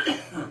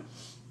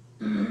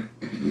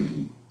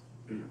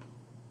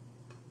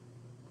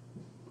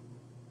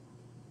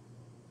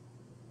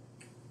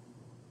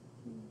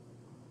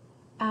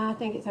 I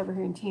think it's over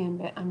here in 10,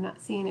 but I'm not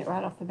seeing it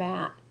right off the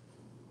bat.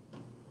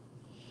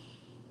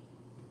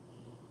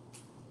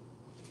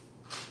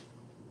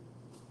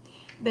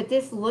 But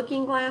this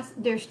looking glass,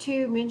 there's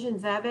 2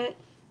 mentions of it.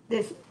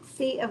 This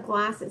sea of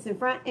glass that's in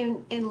front,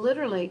 and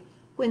literally,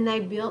 when they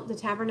built the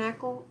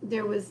tabernacle,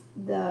 there was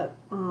the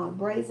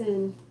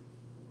brazen,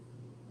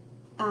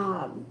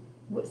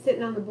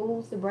 sitting on the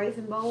bulls, the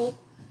brazen bowl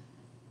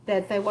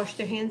that they washed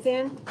their hands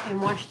in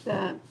and washed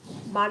the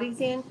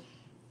bodies in.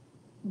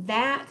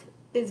 That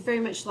is very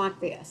much like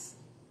this,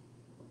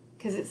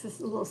 because it's this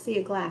little sea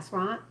of glass,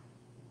 right?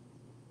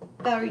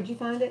 Oh, did you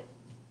find it?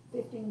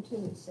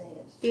 15:2 it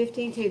says.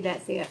 15:2,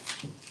 that's it.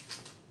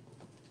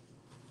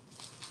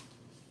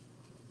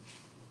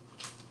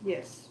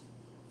 Yes.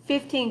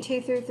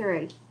 15:2 through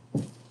 3.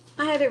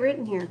 I had it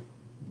written here.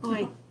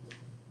 Wait,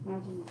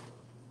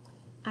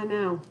 I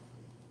know.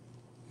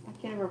 I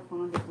can't ever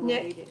find it when Nick.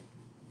 I need it.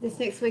 This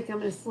next week I'm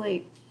going to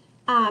sleep.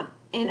 And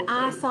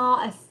I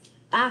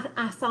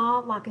saw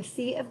like a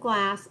sea of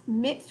glass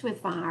mixed with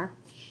fire,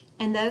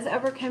 and those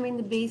overcoming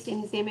the beast in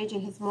his image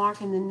and his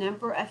mark and the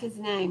number of his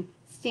name,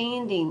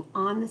 standing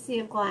on the sea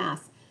of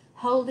glass,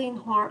 holding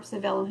harps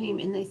of Elohim,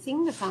 and they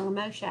sing the song of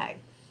Moshe.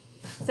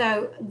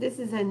 So this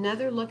is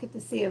another look at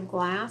the sea of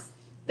glass.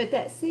 But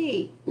that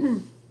sea,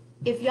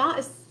 if Yah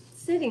is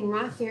sitting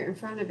right there in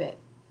front of it,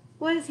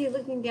 what is he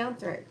looking down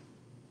through?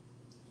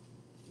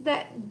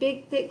 That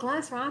big, thick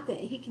glass right there.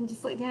 He can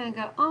just look down and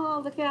go,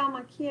 oh, look at all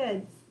my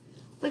kids.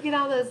 Look at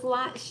all those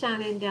lights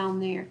shining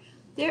down there.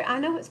 I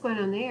know what's going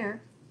on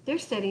there. They're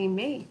studying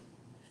me.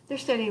 They're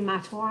studying my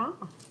Torah.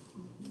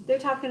 They're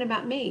talking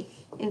about me.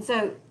 And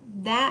so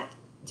that,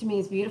 to me,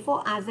 is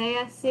beautiful.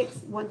 Isaiah 6,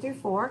 1 through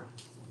 4.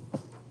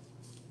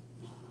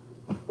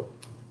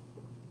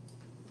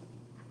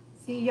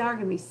 See, y'all are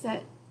going to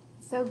be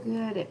so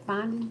good at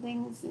finding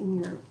things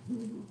in your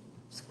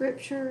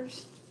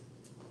scriptures.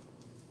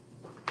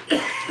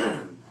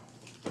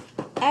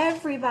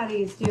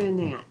 Everybody is doing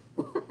that.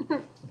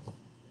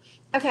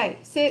 Okay,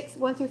 6,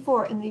 1 through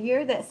 4. In the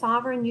year that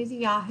sovereign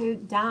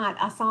Uzziyahu died,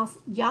 I saw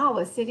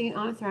Yahweh sitting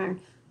on a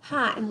throne,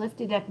 high and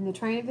lifted up, and the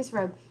train of his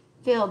robe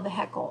filled the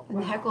Hekel. And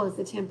the Hekel is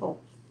the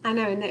temple. I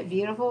know, isn't that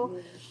beautiful?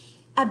 Yes.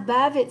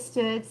 Above it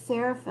stood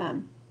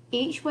seraphim.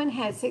 Each one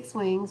had 6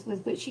 wings,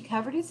 with which he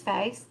covered his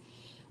face.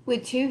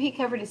 With 2 he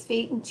covered his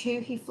feet, and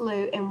 2 he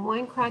flew. And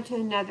one cried to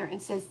another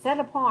and said, set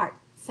apart,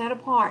 set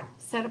apart,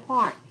 set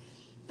apart.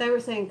 They were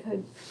saying,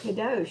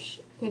 Kadosh,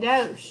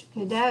 Kadosh,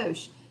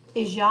 Kadosh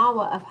is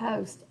Yahweh of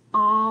hosts.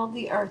 All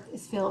the earth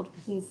is filled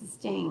with his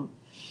esteem.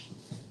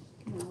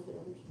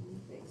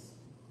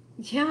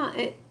 Yeah,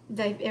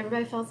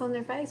 everybody falls on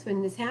their face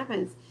when this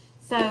happens.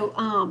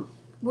 So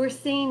we're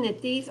seeing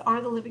that these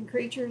are the living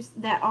creatures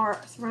that are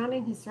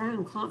surrounding his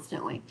throne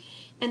constantly.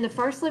 And the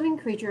first living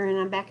creature, and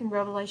I'm back in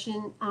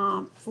Revelation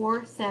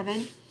 4,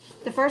 7,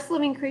 the first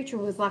living creature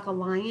was like a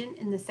lion,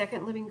 and the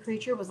second living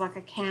creature was like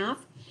a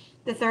calf.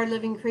 The third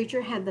living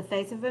creature had the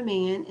face of a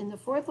man, and the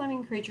fourth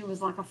living creature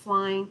was like a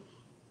flying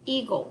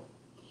eagle.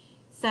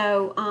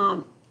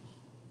 So,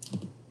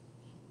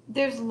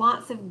 there's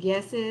lots of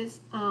guesses,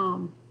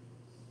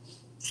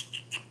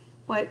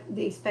 what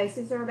these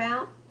faces are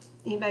about.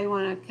 Anybody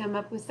want to come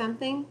up with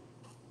something?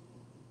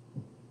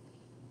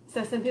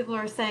 So some people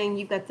are saying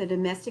you've got the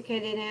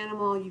domesticated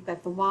animal, you've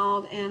got the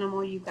wild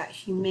animal, you've got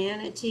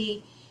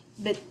humanity,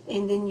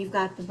 and then you've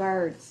got the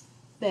birds.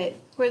 But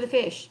where are the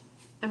fish?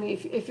 I mean,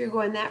 if you're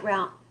going that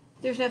route,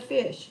 there's no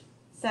fish.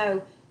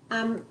 So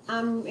I'm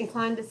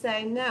inclined to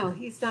say no.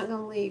 He's not going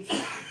to leave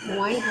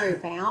one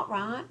group out,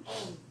 right?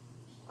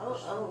 I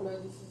don't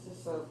know, this is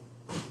just a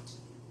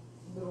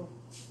little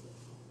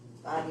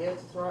idea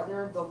to throw out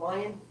there. The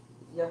lion,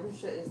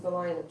 Yahusha is the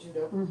Lion of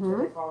Judah,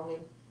 what they call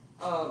him.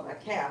 A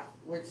calf,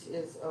 which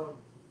is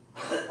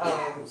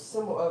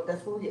symbol of,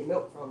 that's where we get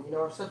milk from,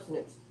 our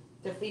substance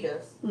to feed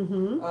us.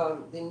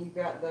 Then you've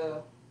got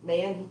the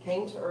man, he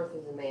came to earth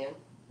as a man.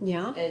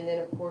 Yeah. And then,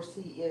 of course,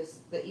 he is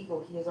the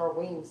eagle. He is our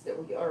wings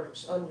that we are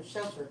under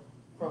shelter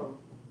from.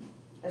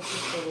 That's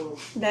just a little...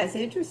 That's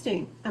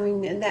interesting. I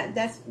mean, that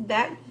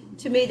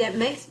to me, that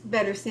makes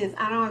better sense.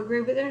 I don't agree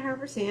with it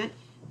 100%,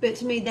 but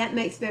to me, that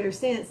makes better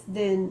sense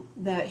than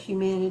the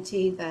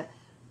humanity, the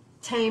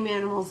tame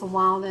animals, the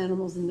wild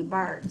animals, and the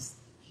birds.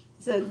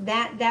 So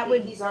that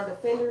would... He's our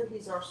defender.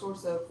 He's our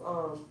source of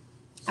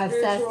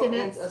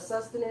sustenance.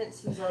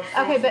 Sustenance. He's our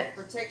source of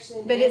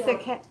protection. But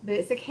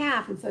it's a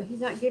calf, and so he's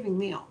not giving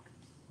milk.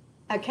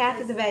 A calf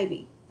is a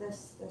baby.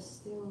 That's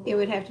still... It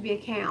would have to be a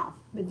cow,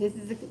 but this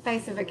is the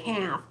face of a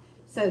calf.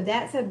 So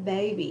that's a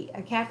baby.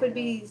 A calf would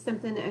be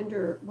something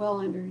well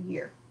under a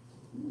year.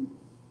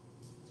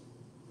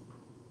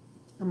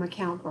 I'm a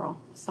cowgirl.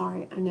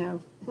 Sorry, I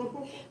know.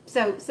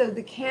 So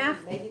the calf...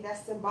 Maybe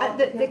that's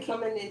symbolic of him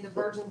coming in the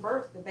virgin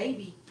birth, the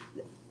baby.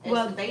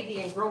 As the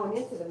baby and growing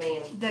into the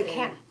man.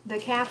 The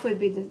calf would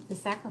be the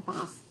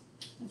sacrifice.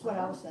 That's what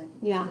I was thinking.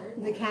 Yeah,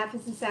 the calf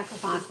is the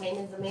sacrifice. He came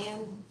as a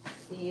man.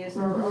 He is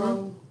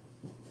our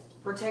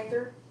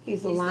protector.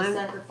 He's the the line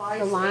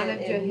sacrifice. of and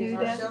he's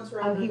our Jehudah.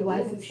 shelter Oh, under he the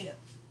wasn't. wings.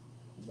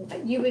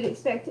 You would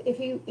expect if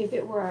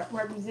it were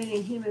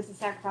representing him as a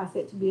sacrifice,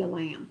 it to be a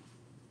lamb.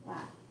 Right.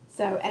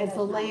 So as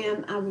a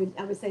lamb, I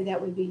would say that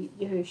would be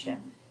Yahusha.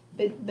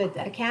 But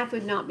a calf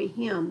would not be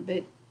him,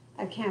 but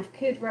a calf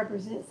could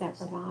represent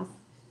sacrifice.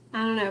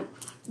 I don't know.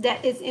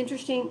 That is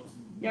interesting.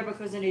 Yeah,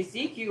 because in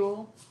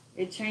Ezekiel,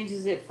 it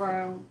changes it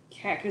from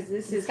cat, because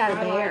this It's is got a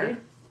highlighted. bear.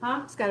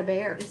 Huh? It's got a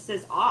bear. It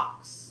says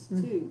ox,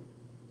 too.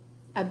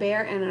 A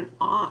bear and an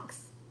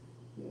ox.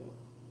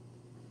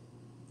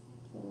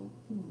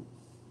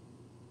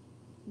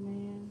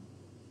 Man.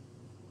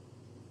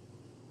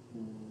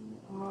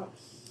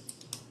 Ox.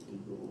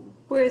 Eagle.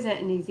 Where is that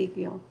in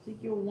Ezekiel?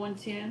 Ezekiel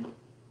 110.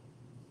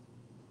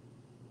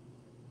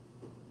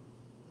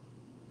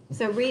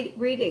 So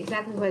read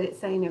exactly what it's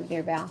saying over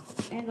there, Val.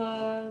 And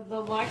the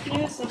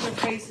likeness of their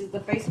faces,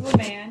 the face of a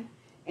man,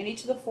 and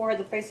each of the four had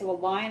the face of a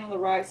lion on the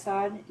right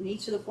side, and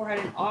each of the four had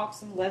an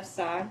ox on the left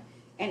side,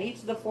 and each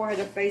of the four had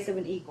the face of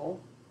an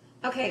eagle.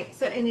 Okay,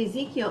 so in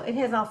Ezekiel, it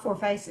has all four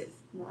faces.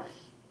 Right.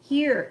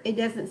 Here, it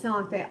doesn't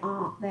sound like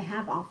they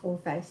have all four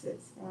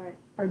faces. Right.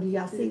 Or do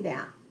y'all see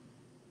that?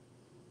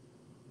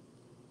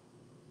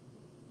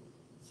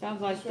 Sounds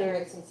like This really they're...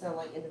 makes them sound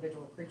like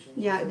individual creatures.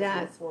 Yeah, it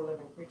instead of does. 4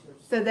 living creatures.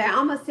 So they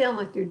almost sound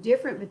like they're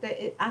different, but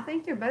I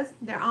think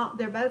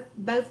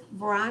both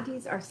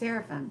varieties are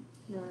seraphim.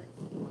 Right.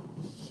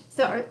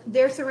 So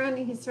they're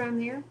surrounding his throne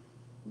there.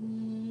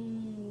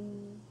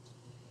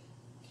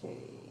 Okay.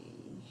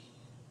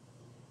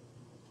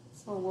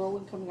 So a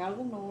whirlwind coming out of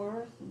the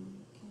north.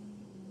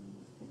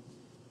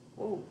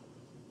 Whoa.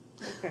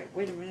 Okay,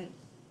 wait a minute.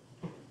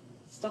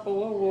 Stop a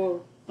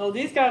whoa. No,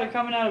 these guys are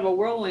coming out of a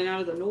whirlwind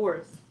out of the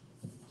north.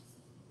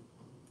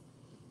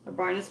 The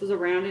brightness was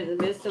around it in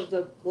the midst of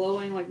the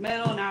glowing like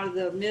metal, and out of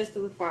the midst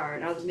of the fire.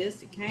 And out of the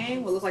midst it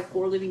came what looked like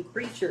 4 living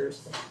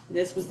creatures. And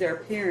this was their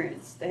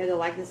appearance. They had the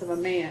likeness of a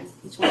man.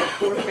 Each one had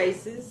 4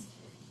 faces,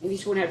 and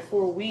each one had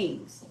 4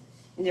 wings.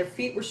 And their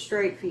feet were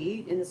straight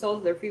feet, and the soles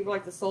of their feet were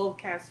like the sole of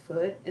calf's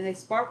foot, and they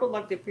sparkled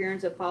like the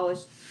appearance of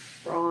polished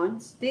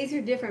bronze. These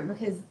are different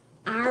because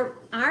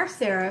our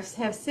seraphs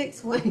have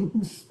 6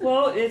 wings.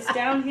 Well, it's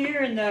down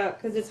here in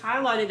because it's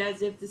highlighted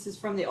as if this is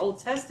from the Old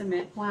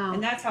Testament. Wow.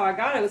 And that's how I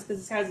got it, was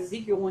because it has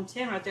Ezekiel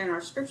 110 right there in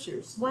our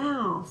scriptures.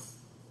 Wow.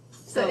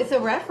 So it's a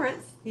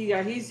reference.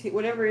 He's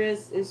whatever it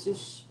is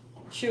just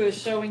Yeshua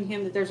showing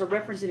him that there's a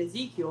reference in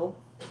Ezekiel,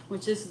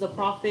 which this is a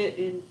prophet,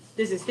 and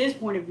this is his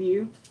point of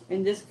view,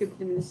 and this this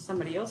is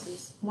somebody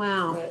else's.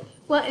 Wow. But,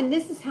 Well, and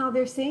this is how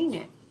they're seeing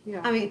it.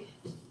 yeah. I mean,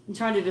 I'm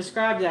trying to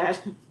describe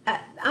that.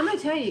 I'm going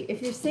to tell you,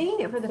 if you're seeing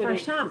it for the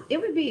first time, that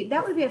would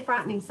be a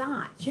frightening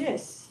sight.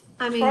 Yes.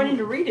 I It's mean, frightening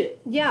to read it.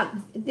 yeah,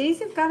 these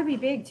have got to be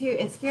big too,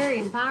 and scary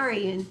and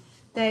fiery, and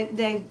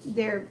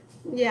they're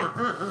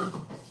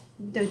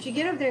Don't you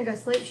get up there and go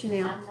sleep,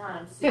 Chanel. I'm not,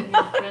 I'm sitting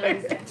here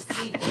trying to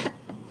see.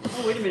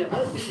 Oh, wait a minute.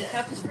 Oh, is it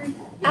tapestry?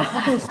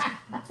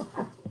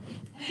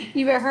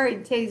 You better hurry.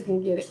 Teddy's gonna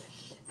get it.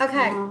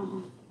 Okay.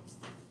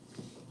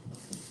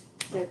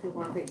 Exactly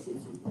why I pay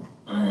attention.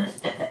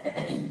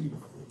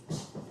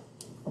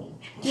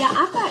 Yeah,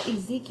 I've got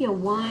Ezekiel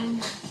 1,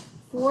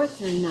 4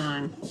 through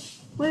 9.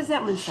 What does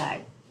that one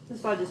say?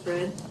 That's what I just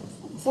read.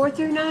 4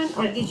 through 9,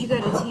 or Yeah. did you go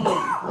to 10?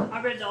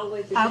 I read it all the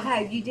way through.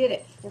 Okay, you did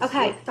it.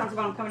 Okay. It talks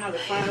about them coming out of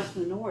the clouds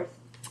from the north.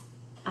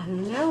 I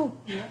don't know.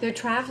 Yeah. They're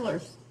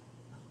travelers.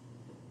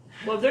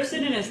 Well, if they're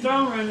sitting in his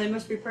throne room, they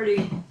must be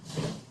pretty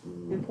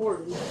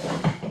important.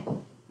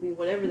 I mean,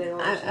 whatever they are.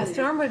 A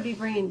storm would be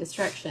bringing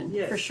destruction,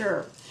 Yes. for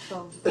sure.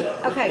 So,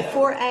 Okay,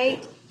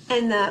 4:8,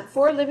 and the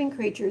four living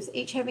creatures,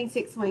 each having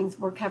 6 wings,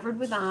 were covered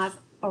with eyes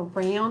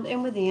around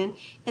and within,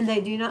 and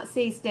they do not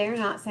cease day or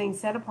night, saying,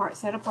 set apart,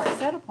 set apart,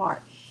 set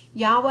apart.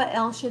 Yahweh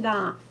El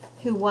Shaddai,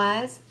 who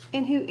was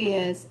and who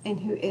is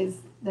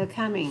the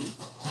coming.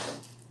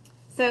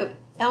 So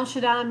El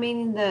Shaddai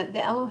meaning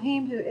the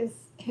Elohim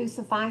who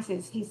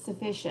suffices. He's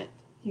sufficient.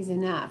 He's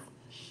enough.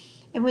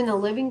 And when the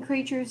living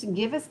creatures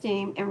give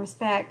esteem and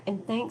respect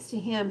and thanks to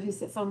him who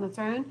sits on the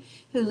throne,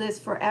 who lives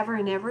forever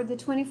and ever, the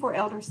 24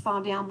 elders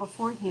fall down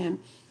before him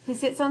who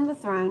sits on the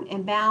throne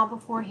and bow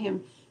before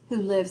him who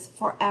lives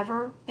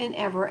forever and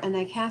ever, and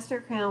they cast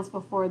their crowns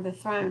before the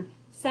throne,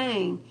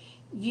 saying,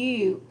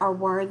 you are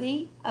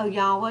worthy, O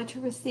Yahweh, to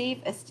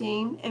receive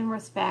esteem and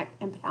respect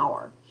and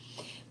power.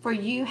 For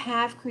you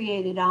have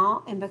created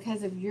all, and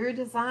because of your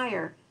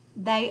desire,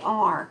 they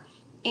are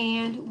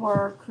and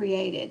were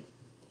created.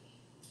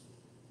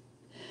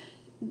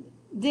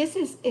 This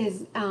is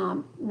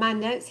my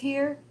notes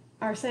here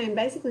are saying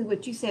basically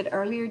what you said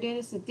earlier,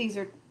 Dennis, that these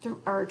are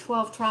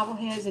 12 tribal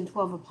heads and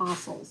 12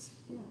 apostles.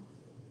 Yeah.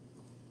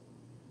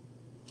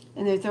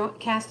 And they're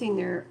casting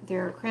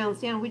their crowns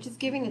down, which is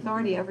giving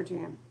authority over to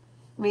him.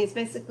 I mean, it's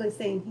basically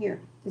saying,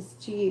 here, this is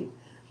to you.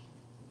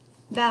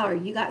 Valerie,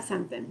 you got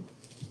something.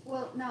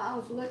 Well, no, I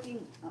was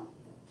looking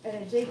at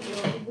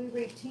Ezekiel. Did we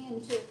read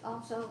 10 too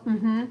also?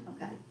 Mm-hmm.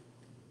 Okay.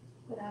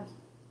 But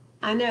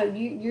I know,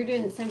 you're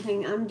doing the same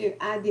thing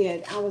I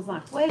did. I was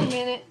like, wait a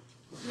minute.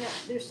 yeah,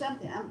 there's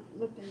something I'm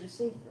looking to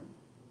see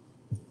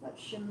from what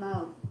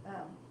Shemot,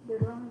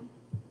 Deuteronomy,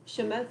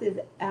 Shemoth is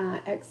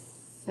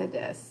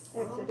Exodus.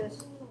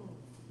 Exodus.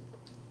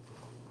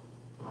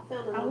 I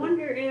found I another.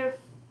 wonder if,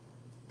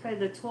 okay,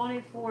 the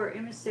 24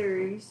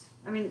 emissaries,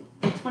 the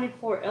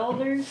 24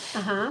 elders,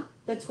 Uh-huh.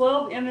 the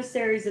 12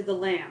 emissaries of the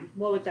Lamb,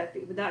 what would that be?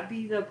 Would that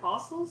be the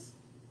apostles?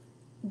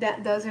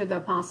 Those are the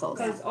apostles.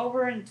 Because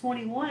over in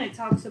 21, it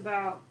talks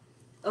about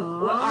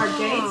Ah. our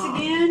gates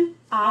again.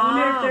 I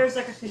wonder if Ah. there's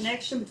like a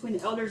connection between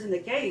the elders and the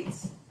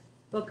gates.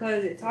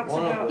 Because it talks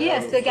One of about.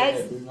 Yes, elders the gates-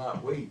 said, do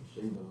not weep,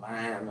 see the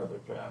Lion of the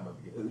tribe of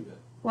Yehuda.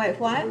 Wait,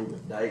 what? The book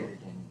of David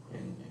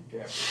in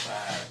chapter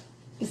 5.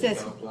 It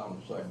says, goes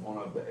on to say, one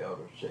of the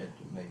elders said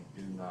to me,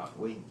 do not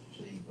weep,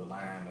 see the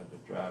Lion of the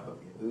tribe of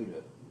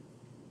Yehuda,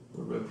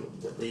 the root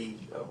of the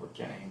deeds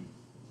overcame,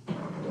 to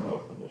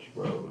open the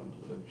scroll and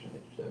to loosen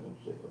its 7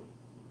 seals.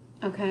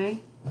 okay.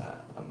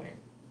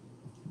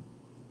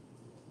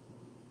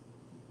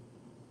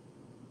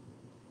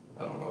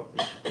 I don't know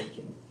if he's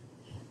speaking.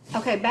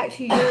 Okay, back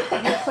to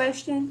your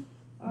question.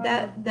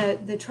 That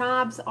the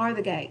tribes are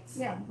the gates.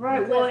 Yeah.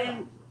 Right, well,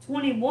 in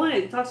 21,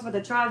 it talks about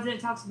the tribes, then it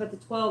talks about the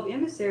 12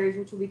 emissaries,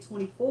 which will be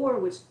 24,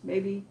 which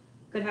maybe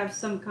could have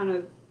some kind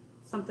of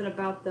something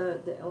about the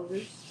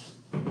elders.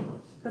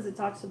 Because it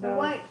talks But about.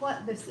 wait,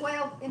 what, the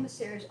 12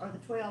 emissaries are the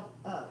 12,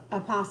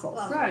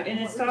 Apostles. Right, and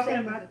it's talking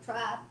about- the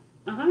tribe.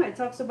 It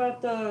talks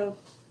about the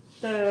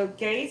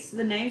gates,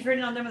 the names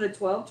written on them of the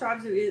 12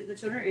 tribes of the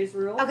children of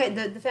Israel. Okay,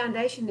 the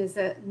foundation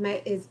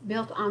is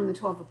built on the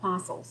 12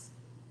 apostles.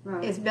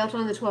 Right. It's built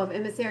on the 12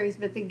 emissaries,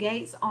 but the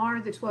gates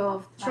are the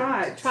 12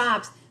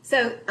 Tribes.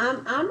 So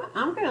I'm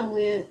going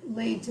to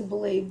lead to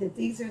believe that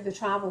these are the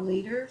tribal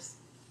leaders.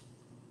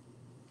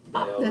 The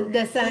elders.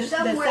 The sons. The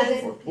Somewhere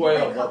sons. Or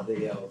 12 of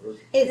the elders.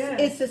 Yeah.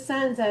 It's the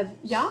sons of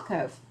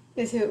Yaakov.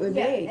 Is who it would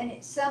Yeah, be. and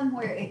it's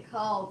somewhere it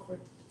called for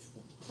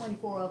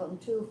 24 of them,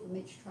 2 from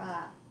each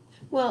tribe.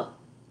 Well,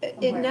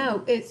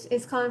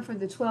 it's calling for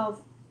the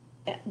 12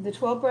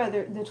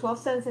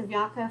 sons of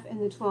Yaakov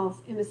and the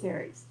 12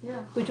 emissaries,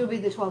 Yeah. which will be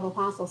the 12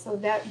 apostles. So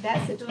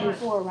that's the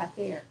 24 right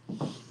there,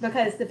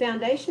 because the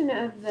foundation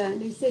of the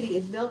new city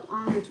is built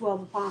on the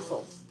 12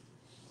 apostles,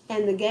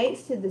 and the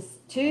gates to the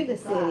city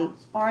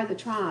are the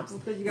tribes.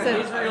 Because you got So-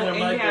 Israel and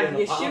you There have might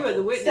be an Yeshua,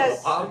 the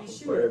witness So- of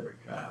apostles for Yeshua. every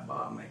tribe.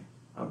 I mean,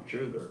 I'm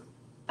sure there.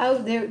 Oh,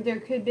 there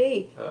could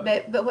be, Uh.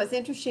 but what's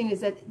interesting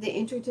is that the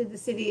entry to the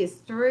city is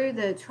through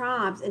the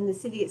tribes, and the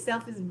city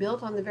itself is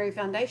built on the very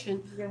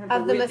foundation You gotta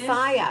have of the witness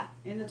Messiah.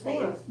 and the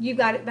Torah. You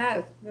got it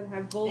both. You gotta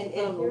have both And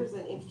of them. here's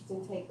an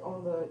interesting take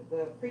on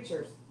the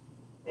preachers.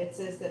 It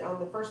says that on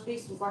the first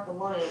beast was like a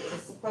lion. It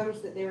is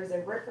supposed that there is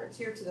a reference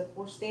here to the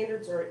 4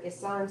 standards or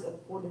signs of the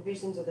 4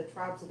 divisions of the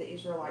tribes of the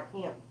Israelite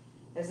camp,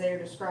 as they are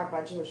described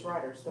by Jewish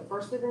writers. The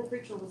first living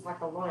creature was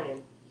like a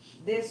lion.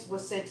 This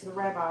was said to the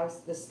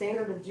rabbis, the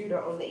standard of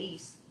Judah on the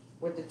east,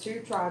 with the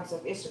 2 tribes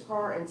of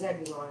Issachar and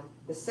Zebulun.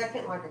 The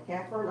second like a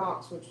calf or an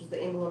ox, which was the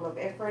emblem of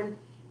Ephraim,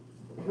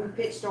 who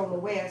pitched on the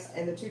west,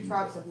 and the 2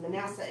 tribes of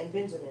Manasseh and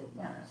Benjamin.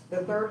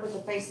 The third with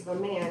the face of a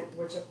man,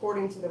 which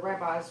according to the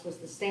rabbis was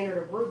the standard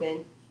of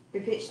Reuben, who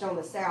pitched on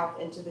the south,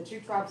 and to the 2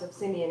 tribes of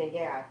Simeon and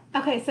Gad.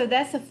 Okay, so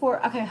that's the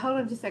 4, okay, hold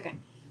on just a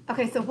second.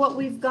 Okay, so what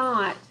we've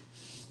got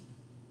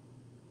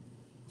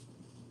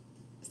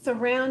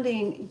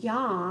surrounding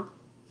Yah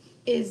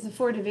is the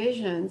 4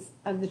 divisions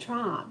of the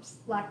tribes.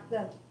 Like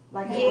the,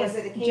 Like it Yes, was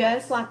at the camp.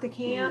 just like the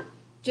camp,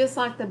 just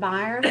like the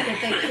buyer that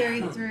they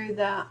carried through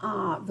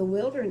the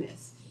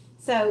wilderness.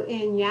 So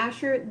in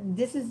Yasher,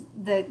 this is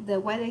the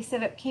way they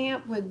set up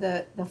camp with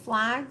the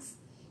flags.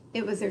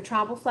 It was their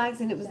tribal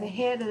flags, and it was the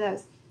head of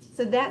those.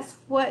 So that's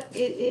what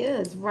it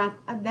is, right?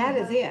 That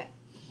is it.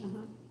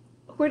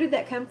 Where did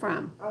that come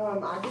from?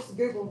 I just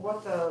Googled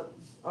what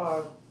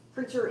the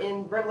preacher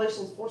in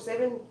Revelations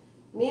 4:7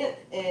 meant,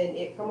 and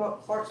it come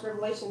up Clark's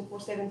Revelation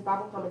 4:7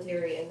 Bible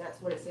commentary, and that's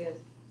what it says.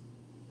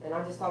 And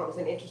I just thought it was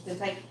an interesting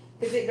take,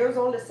 because it goes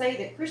on to say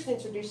that Christian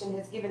tradition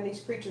has given these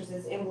creatures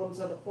as emblems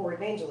of the 4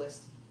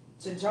 evangelists.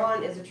 To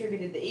John is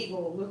attributed the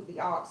eagle, Luke the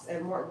ox,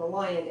 and Mark the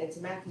lion, and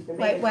to Matthew the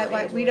man.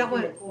 Wait, we don't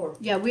want to.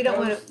 Yeah, we don't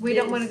want to. We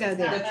don't want to go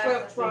there. The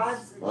 12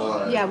 tribes.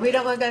 Yeah, we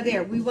don't want to go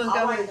there. We want to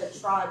I go. like the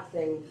tribe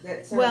thing.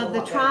 That sounds Well, a the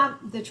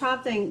lot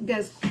tribe thing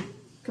goes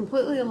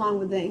completely along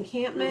with the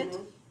encampment,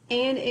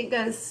 and it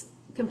goes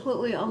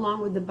completely along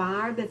with the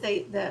buyer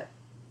that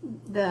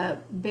the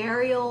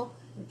burial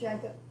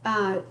Jacob,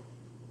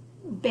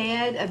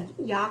 bed of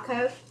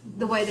Yaakov,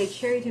 the way they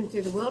carried him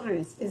through the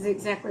wilderness is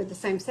exactly the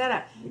same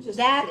setup. Just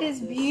That look at is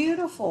this.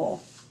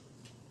 beautiful.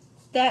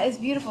 That is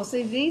beautiful.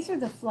 See, these are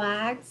the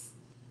flags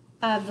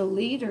of the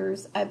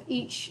leaders of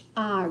each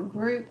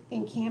group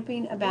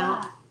encamping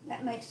about. right,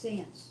 that makes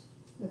sense,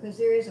 because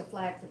there is a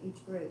flag for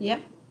each group.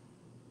 Yep.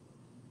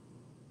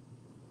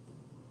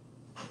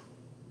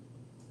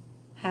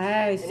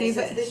 Hey, And see, it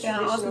says but this yeah,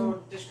 traditional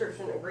awesome.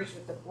 description agrees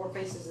with the 4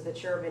 faces of the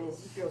cherub in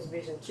Ezekiel's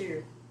vision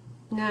too.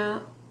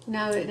 No,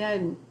 it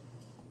doesn't,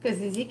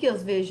 because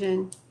Ezekiel's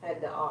vision,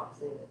 Had the ox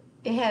in it.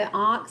 it had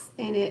ox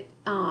in it,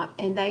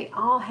 and they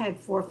all had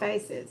 4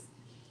 faces.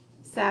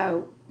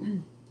 So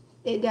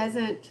it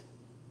doesn't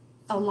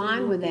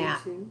align with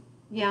that.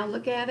 Yeah,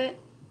 look at it.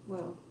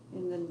 Well,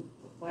 and then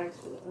the flags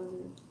for the other.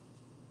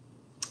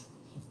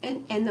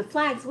 And the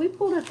flags, we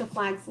pulled up the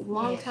flags a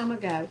long Yes. time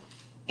ago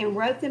and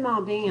wrote them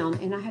all down,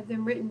 and I have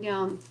them written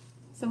down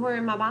somewhere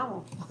in my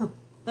Bible.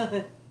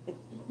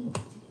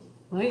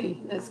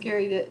 Wait, that's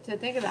scary to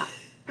think about.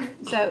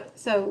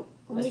 So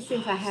let me see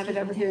if I have it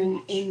over here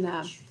in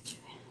the.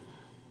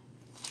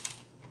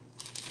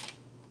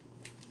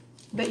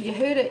 But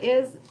Yehuda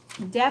is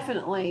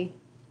definitely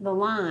the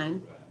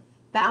line.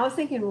 But I was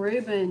thinking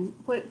Reuben.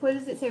 What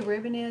does it say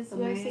Reuben is,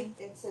 Josie?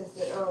 It says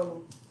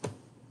that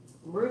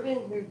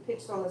Reuben, who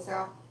pitched on the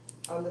south,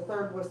 the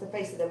 3rd was the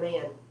face of the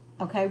man,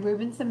 Okay,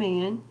 Reuben's the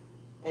man.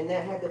 and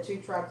that had the 2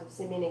 tribes of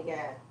Simeon and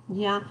Gad.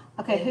 Yeah.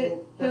 Okay.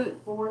 And then Who? the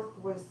 4th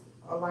was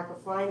like a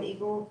flying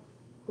eagle,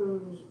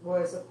 who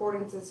was,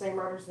 according to the same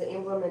writers, the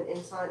emblem and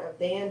ensign of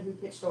Dan, who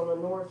pitched on the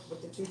north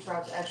with the 2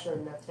 tribes Asher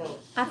and Naphtali.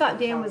 I thought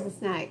Dan was a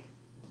snake.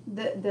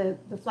 The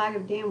flag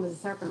of Dan was a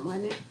serpent,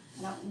 wasn't it?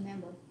 I don't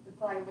remember. The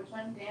flag, which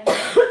one, Dan?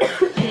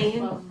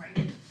 Dan. Well, right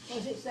here. What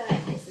does it say?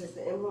 It says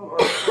the emblem or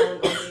sign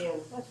of Dan.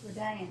 What's for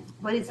Dan?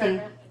 What is he?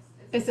 Serpent.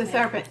 It's a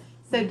serpent.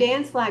 So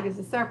Dan's flag is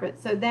a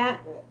serpent. So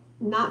that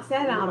knocks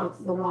that out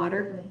of the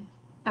water.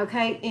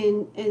 Okay.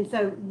 And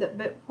so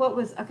but what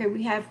was okay?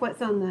 We have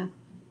what's on the.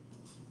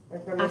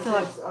 And from I it feel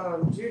like-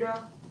 says,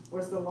 Judah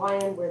was the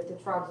lion with the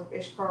tribes of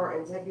Ishkar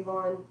and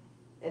Zebulun,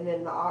 and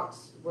then the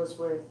ox was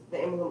with the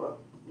emblem of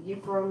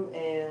Ephraim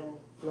and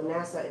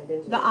Manasseh and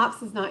Benjamin. The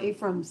ox is not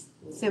Ephraim's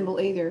symbol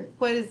either.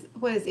 What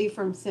is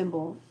Ephraim's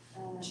symbol?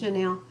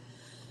 Chanel.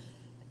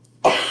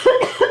 Sorry, I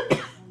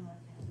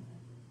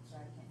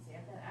can't see.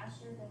 I've got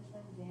Asher,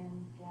 Benjamin,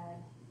 Dan, Gad,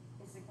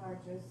 Issachar,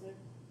 Joseph,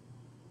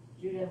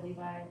 Judah,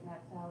 Levi,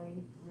 Naphtali,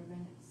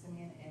 Reuben,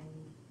 Simeon, and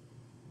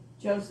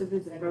Joseph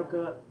is broke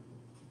up.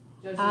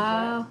 Joseph.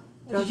 Oh,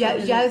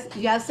 Joseph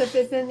Joseph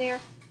is in there.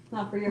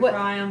 Not for What-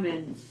 Ephraim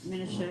and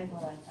Menashe.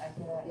 Hold on, I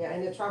got Yeah,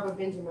 and the tribe of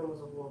Benjamin was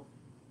a wolf.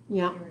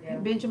 Yeah. Here we go.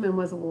 Benjamin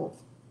was a wolf.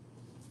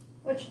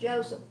 What's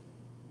Joseph?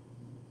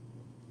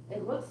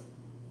 It looks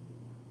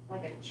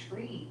like a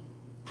tree.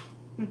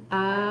 Oh.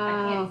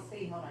 I can't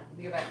see. Hold on. Let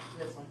me go back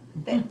to this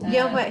one. You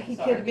know what? He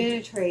Sorry. could have been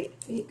a tree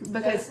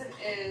because Joseph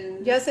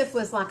is. Joseph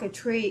was like a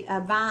tree,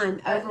 a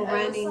vine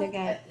overrunning the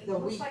gate. It The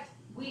looks wheat. like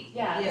wheat.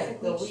 Yeah, Yeah, it's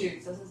like the wheat wheat.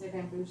 shoots. Doesn't say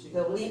bamboo shoots. The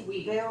It looks wheat like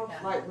wheat. veil,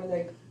 Yeah. like when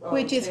they.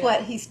 Which is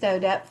what he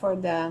stowed up for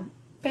the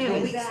The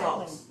family. wheat Exactly.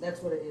 stalks,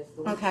 that's what it is.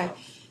 The wheat Okay.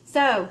 stalks.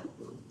 So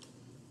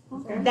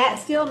that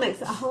still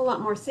makes a whole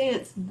lot more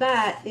sense,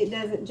 but it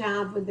doesn't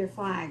jive with their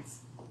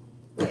flags.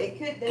 But they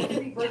could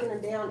be breaking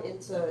them down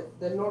into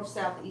the north,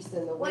 south, east,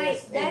 and the Wait,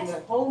 west, and that's- the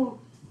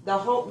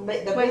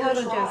Wait, bigger hold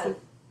on, tribe. Josie.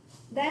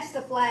 That's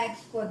the flags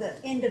for the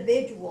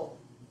individual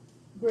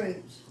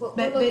groups. What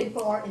But- we're looking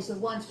for is the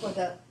ones for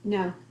the,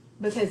 No,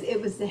 because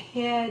it was the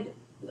head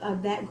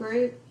of that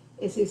group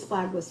is whose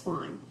flag was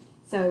flying.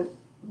 So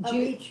of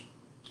Jude, each.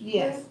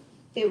 yes,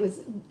 it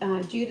was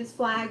Judah's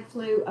flag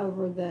flew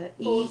over the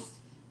east.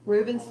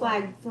 Reuben's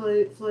flag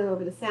flew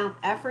over the south.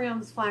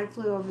 Ephraim's flag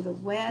flew over the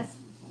west,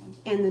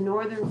 and the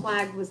northern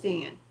flag was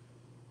Dan.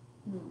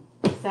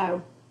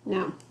 So,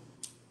 no,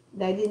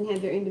 they didn't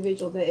have their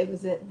individual, it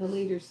was the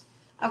leaders.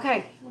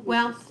 Okay,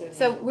 well,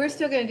 so we're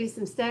still gonna do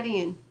some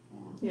studying.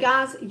 Yeah.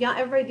 Guys, y'all,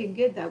 everybody did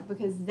good though,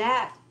 because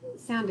that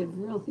sounded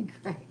really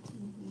great.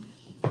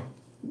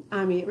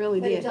 I mean, it really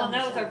But did. it's Well,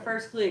 that was our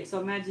first click, so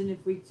imagine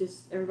if we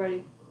just,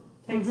 everybody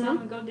take Mhm. some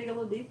and go dig a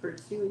little deeper and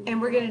see what you. And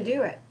we're gonna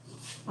do it,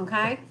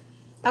 okay?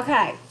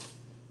 Okay.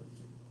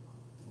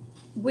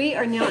 We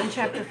are now in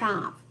chapter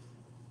 5.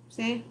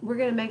 See, we're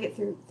gonna make it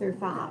through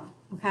 5,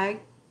 okay?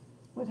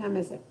 What time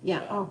is it?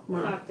 Yeah, oh,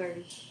 my.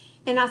 5:30.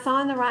 And I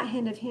saw in the right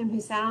hand of him who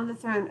sat on the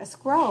throne a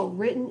scroll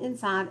written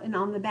inside and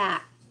on the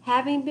back,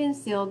 having been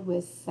sealed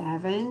with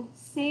 7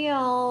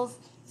 seals.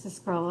 It's the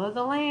scroll of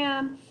the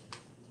Lamb.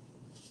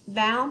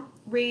 Val,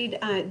 read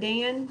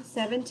Dan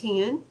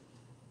 7:10.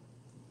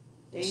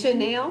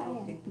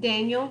 Chanel,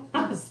 Daniel,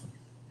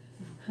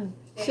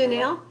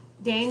 Chanel,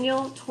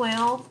 Daniel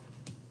 12,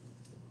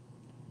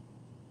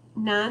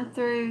 9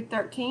 through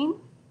 13.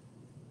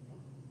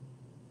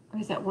 Or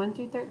is that 1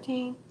 through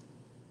 13?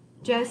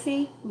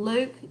 Josie,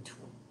 Luke,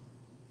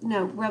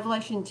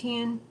 Revelation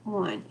 10,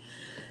 1.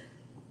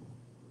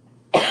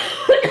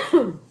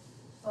 12,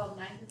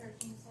 9 to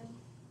 13, said?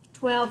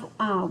 12,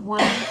 1.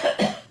 1.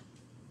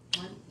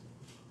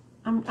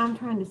 I'm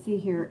trying to see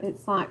here.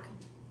 It's like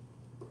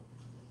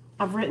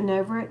I've written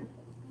over it.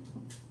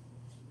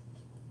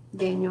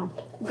 Daniel.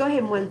 Go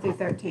ahead, 1 through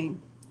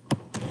 13.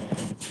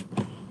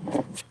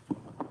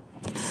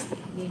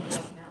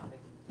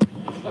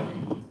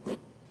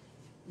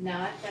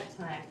 Now at that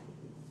time,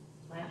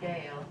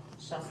 Michael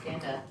shall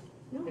stand up,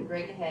 the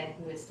great head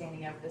who is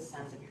standing over the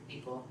sons of your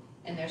people,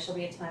 and there shall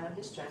be a time of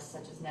distress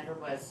such as never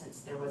was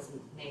since there was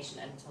a nation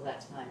until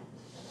that time.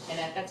 And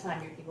at that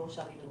time your people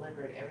shall be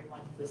delivered,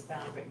 everyone who is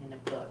found written in a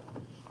book.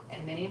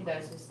 And many of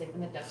those who sleep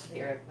in the dust of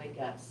the earth wake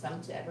up,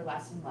 some to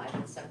everlasting life,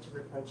 and some to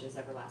reproaches,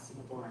 everlasting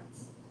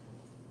abhorrence.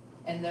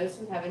 And those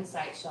who have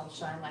insight shall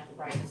shine like the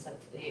brightness of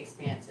the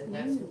expanse, and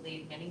those who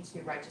lead many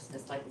to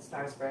righteousness like the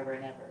stars forever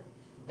and ever.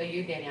 But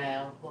you,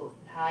 Daniel, will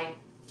type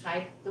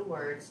the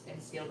words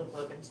and seal the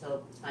book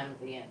until the time of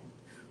the end.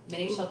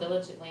 Many shall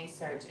diligently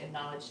search, and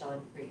knowledge shall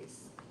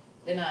increase.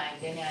 Then I,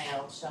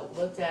 Daniel,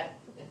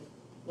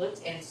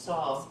 looked and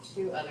saw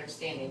 2 others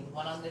standing,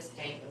 one on this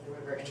bank of the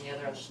river and the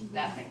other on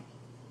that bank.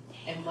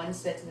 And one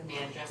said to the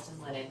man dressed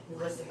in linen, who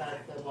was above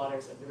the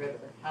waters of the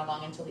river, how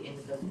long until the end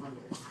of those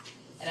wonders?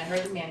 And I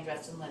heard the man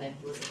dressed in linen,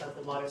 who was above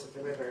the waters of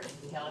the river, and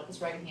he held up his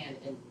right hand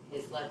and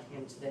his left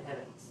hand to the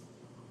heavens,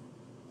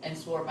 and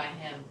swore by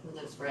him who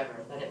lives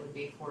forever, that it would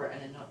be for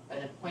an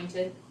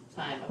appointed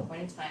times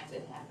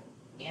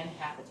and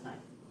half a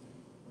time.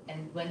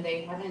 And when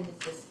they have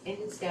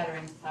ended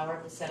scattering the power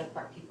of the set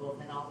apart people,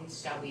 then all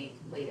these shall be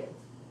completed.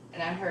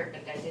 And I heard,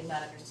 but I did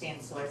not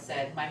understand, so I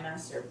said, my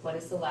master, what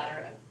is the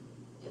latter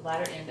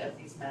end of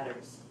these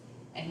matters?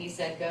 And he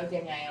said, go,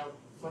 Daniel,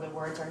 for the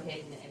words are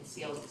hidden and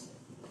sealed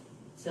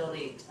till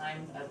the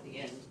time of the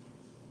end.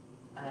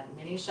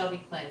 Many shall be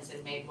cleansed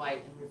and made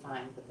white and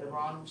refined, but the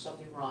wrong shall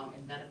do wrong,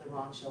 and none of the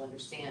wrong shall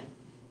understand.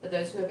 But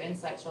those who have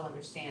insight shall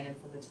understand, and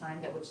from the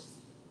time that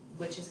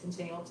which is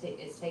continual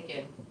is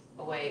taken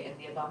away, and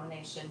the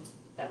abomination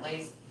that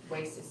lays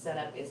waste is set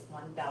up is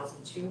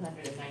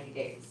 1,290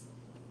 days.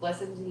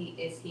 Blessed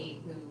is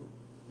he who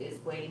is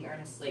waiting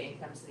earnestly and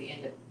comes to the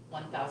end of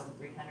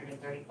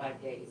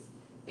 1,335 days.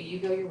 But you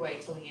go your way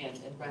till the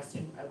end, and rest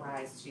and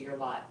arise to your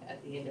lot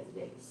at the end of the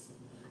days.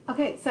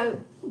 Okay,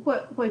 so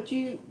what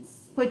you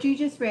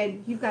just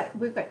read, we've got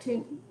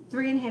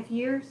 3.5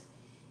 years.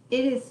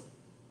 It is,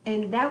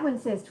 and that one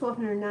says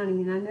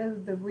 1,290, and I know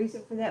the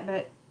reason for that,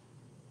 but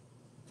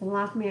for the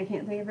life of me, I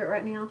can't think of it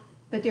right now.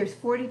 But there's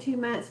 42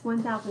 months,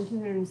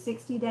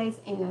 1,260 days,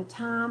 and a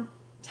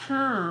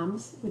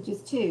times, which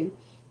is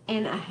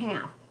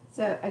 2.5.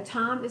 So a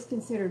time is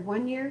considered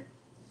 1 year,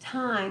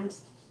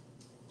 times,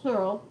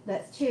 plural,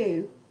 that's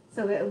 2.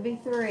 So it would be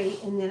 3,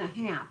 and then a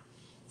half.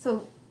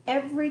 So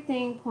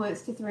everything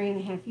points to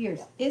 3.5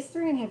 years. It's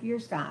 3.5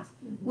 years, guys.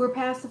 We're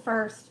past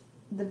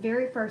the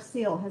very first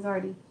seal has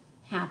already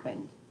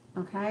happened,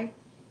 okay?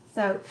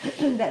 So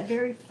that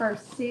very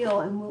first seal,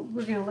 and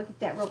we're going to look at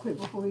that real quick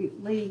before we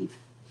leave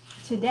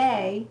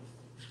today,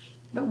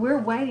 but we're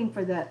waiting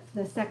for the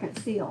second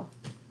seal,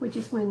 which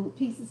is when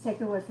peace is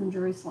taken away from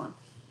Jerusalem.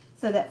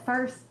 So that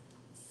first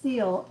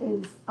seal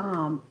is,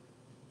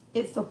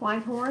 it's the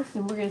white horse,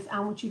 and I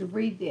want you to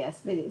read this,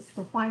 but it's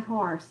the white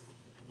horse.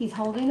 He's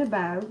holding a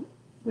bow,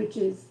 which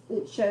is,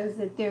 it shows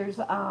that there's,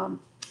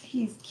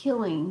 he's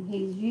killing,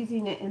 he's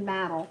using it in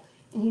battle,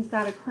 and he's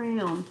got a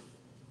crown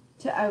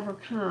to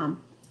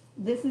overcome.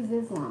 This is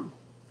Islam.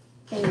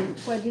 And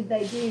what did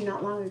they do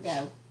not long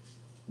ago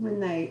when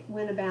they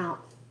went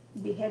about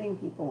beheading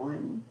people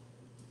and,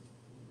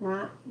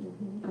 right?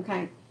 Mm-hmm.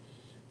 Okay.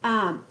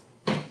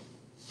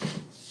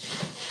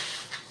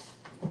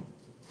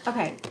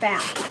 Okay,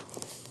 Val.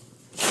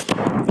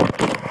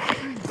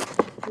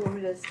 Do you want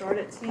me to start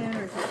at 10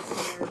 or is that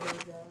somewhere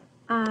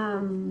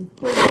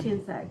What does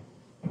 10 say?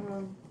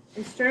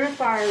 A stream of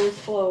fire was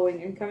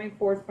flowing and coming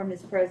forth from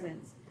his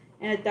presence,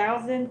 and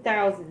 1,000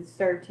 thousands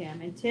served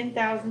him, and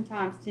 10,000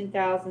 times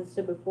 10,000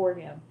 stood before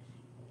him.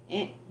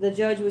 And the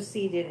judge was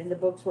seated, and the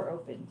books were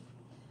opened.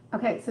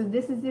 Okay, so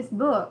this is this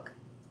book.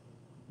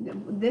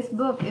 This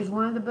book is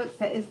one of the books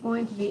that is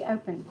going to be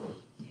opened.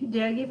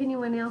 Did I give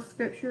anyone else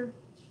scripture?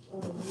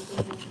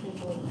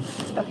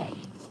 Okay,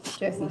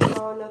 Josie. And I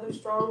saw another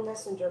strong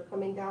messenger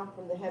coming down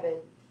from the heaven,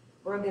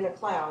 robed in a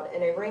cloud,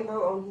 and a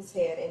rainbow on his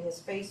head, and his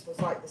face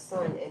was like the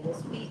sun, and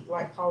his feet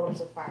like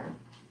columns of fire.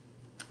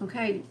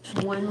 Okay,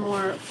 one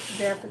more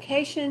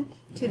verification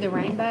to the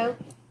rainbow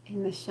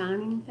and the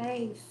shining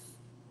face.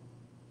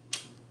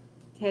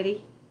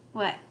 Teddy,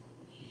 what?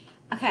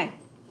 Okay,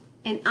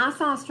 and I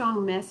saw a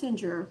strong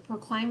messenger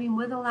proclaiming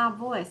with a loud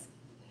voice,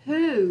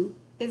 who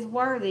is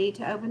worthy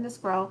to open the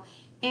scroll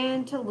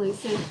and to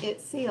loosen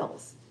its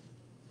seals?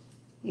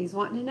 He's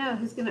wanting to know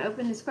who's going to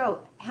open the scroll.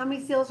 How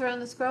many seals are on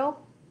the scroll?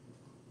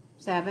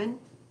 7,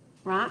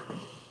 right?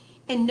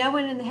 And no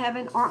one in the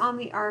heaven or on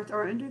the earth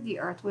or under the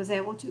earth was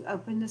able to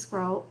open the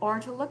scroll or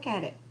to look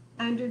at it.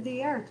 Under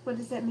the earth, what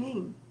does that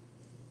mean?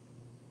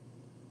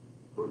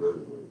 Well,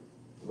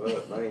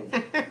 it means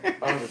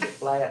under the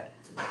flat.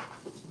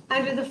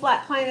 Under the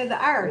flat plane of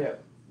the earth.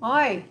 Yeah.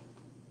 Oi,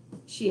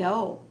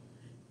 Sheol.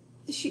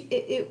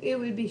 It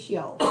would be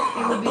Sheol.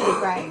 It would be the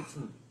grave.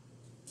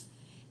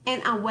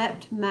 And I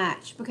wept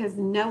much because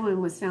no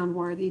one was found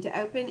worthy to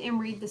open and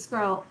read the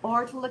scroll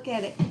or to look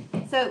at it.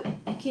 So,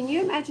 can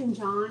you imagine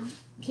John?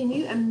 Can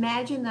you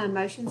imagine the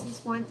emotions he's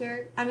going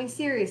through? I mean,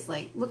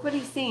 seriously, look what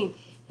he's seeing.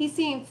 He's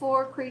seeing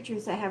 4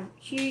 creatures that have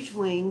huge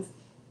wings,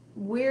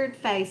 weird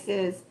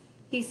faces.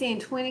 He's seeing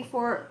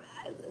 24.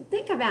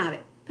 Think about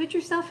it. Put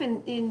yourself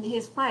in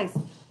his place.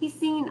 He's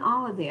seeing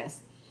all of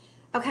this.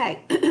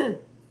 Okay,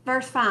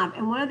 verse 5.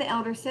 And one of the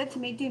elders said to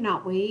me, do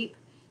not weep.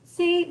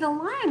 See, the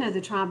Lion of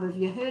the tribe of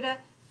Yehudah,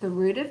 the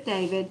root of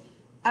David,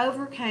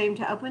 overcame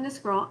to open the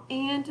scroll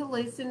and to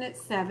loosen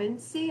its 7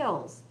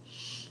 seals.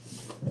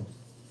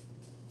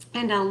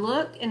 And I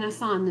looked, and I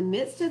saw in the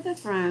midst of the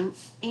throne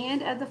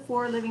and of the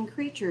 4 living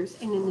creatures,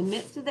 and in the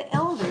midst of the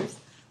elders,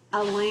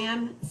 a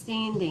lamb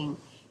standing,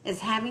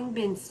 as having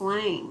been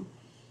slain,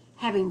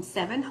 having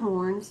 7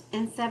 horns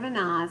and 7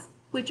 eyes,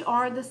 which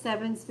are the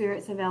 7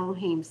 spirits of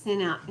Elohim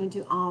sent out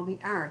into all the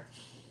earth.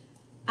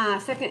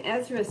 2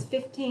 Ezra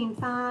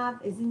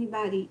 15:5. Is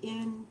anybody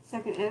in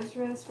 2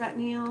 Ezra right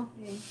now?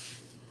 Yeah.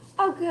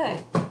 Oh,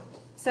 good.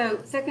 So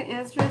 2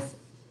 Ezra,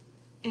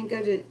 and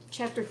go to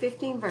chapter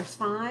 15, verse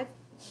 5.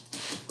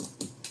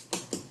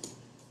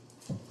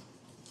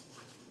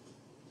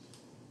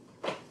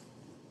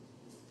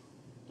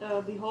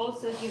 Behold,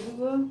 says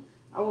Yahuwah,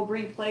 I will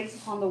bring plagues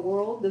upon the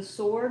world, the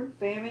sword,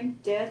 famine,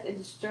 death, and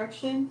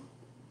destruction.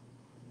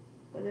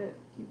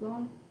 Keep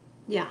going?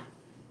 Yeah.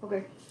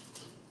 Okay.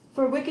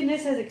 For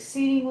wickedness has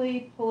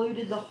exceedingly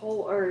polluted the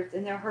whole earth,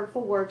 and their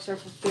hurtful works are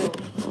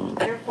fulfilled.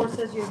 Therefore,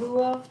 says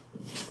Yahuwah,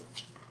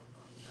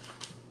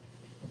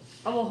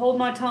 I will hold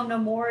my tongue no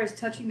more as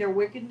touching their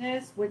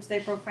wickedness, which they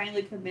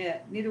profanely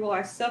commit. Neither will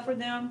I suffer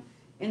them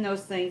in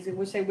those things in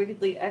which they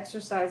wickedly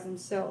exercise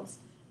themselves.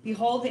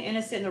 Behold, the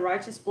innocent and the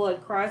righteous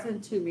blood cries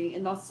unto me,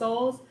 and the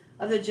souls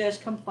of the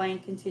just complain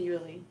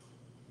continually.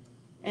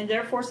 And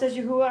therefore, says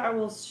Yahuwah, I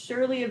will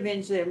surely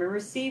avenge them, and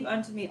receive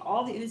unto me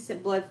all the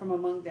innocent blood from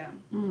among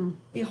them.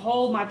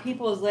 Behold, my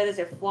people is led as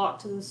a flock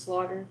to the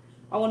slaughter.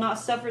 I will not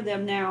suffer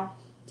them now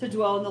to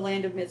dwell in the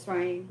land of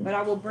Mitzrayim, but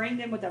I will bring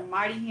them with a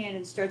mighty hand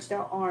and stretched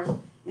out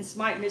arm, and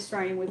smite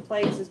Mitzrayim with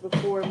plagues as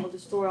before, and will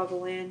destroy all the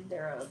land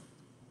thereof.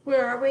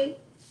 Where are we?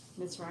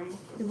 Mitzrayim.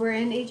 We're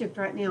in Egypt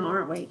right now,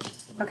 aren't we?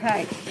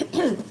 Okay.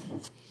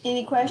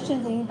 Any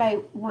questions?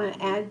 Anybody want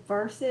to add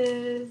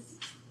verses?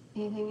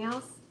 Anything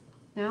else?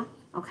 No?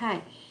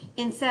 Okay.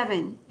 In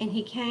 7, and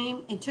he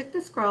came and took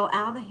the scroll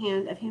out of the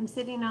hand of him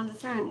sitting on the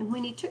throne. And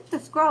when he took the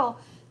scroll,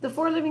 the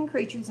 4 living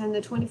creatures and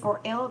the 24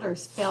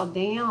 elders fell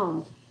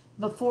down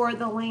before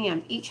the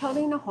Lamb, each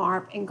holding a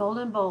harp and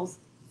golden bowls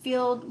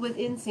filled with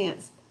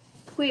incense,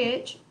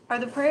 which are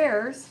the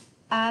prayers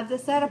of the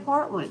set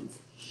apart ones.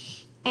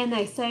 And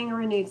they sang a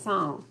renewed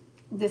song.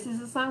 This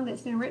is a song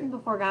that's been written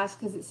before, guys,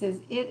 because it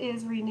says it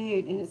is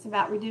renewed, and it's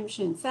about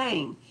redemption,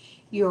 saying,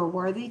 you are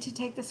worthy to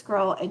take the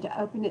scroll and to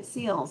open its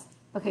seals,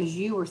 because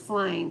you were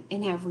slain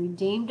and have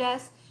redeemed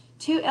us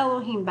to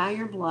Elohim by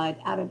your blood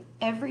out of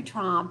every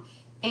tribe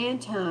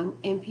and tongue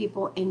and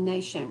people and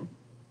nation.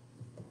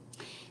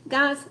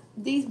 Guys,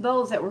 these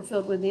bowls that were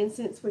filled with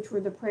incense, which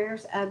were the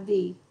prayers of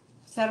the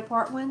set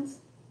apart ones.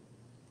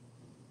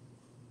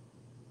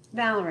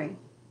 Valerie,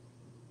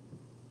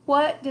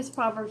 what does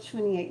Proverbs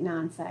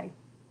 28:9 say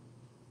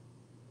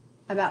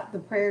about the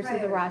prayers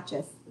of the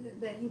righteous?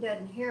 That he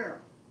doesn't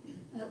hear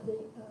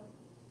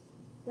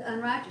the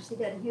unrighteous. He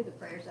doesn't hear the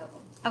prayers of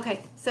them.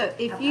 Okay, so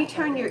if you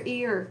turn your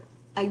ear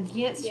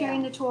against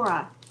hearing the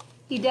Torah,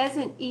 he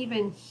doesn't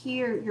even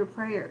hear your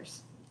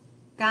prayers.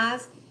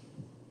 Guys,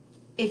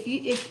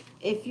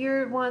 if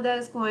you're one of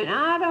those going,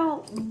 I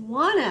don't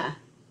wanna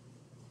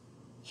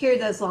hear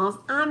those laws,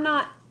 I'm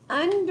not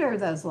under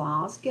those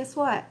laws, guess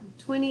what?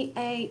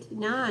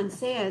 28:9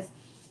 says,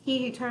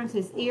 he who turns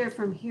his ear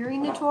from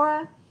hearing the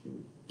Torah,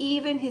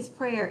 even his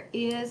prayer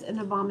is an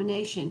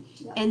abomination.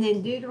 Yeah. And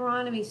then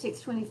Deuteronomy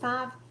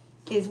 6:25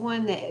 is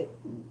one that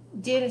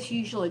Dennis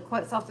usually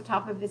quotes off the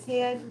top of his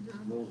head.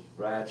 This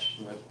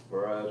righteousness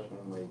for us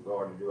when we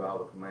go to do all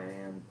the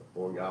commands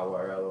before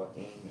Yahweh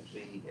Elohim as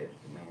he has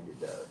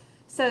commanded us.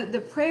 So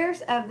the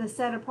prayers of the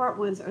set apart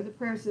ones are the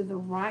prayers of the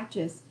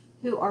righteous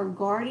who are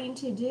guarding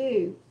to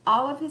do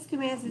all of his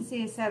commands that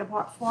he has set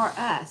apart for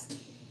us.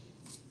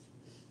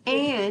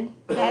 And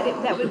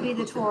that would be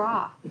the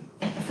Torah.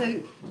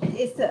 So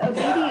it's the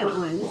obedient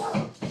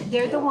ones.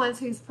 They're the ones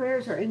whose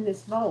prayers are in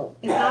this bowl.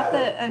 It's not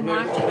the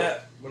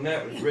unrighteous. When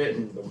that was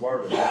written, the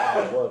word of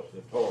God was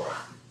the Torah.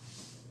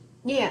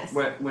 Yes.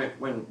 When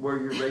where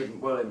you're reading,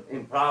 well,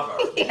 in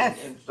Proverbs, Yes.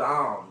 in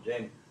Psalms,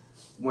 and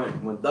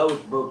when those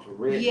books were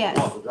written, Yes.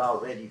 what was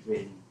already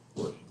written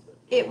was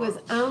the It was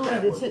only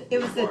That was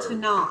it was the word.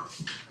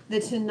 Tanakh. The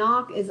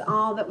Tanakh is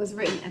all that was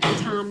written at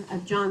the time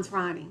of John's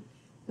writing.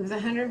 It was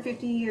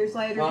 150 years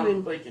later I'm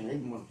when thinking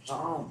even when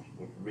Psalms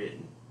was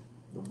written,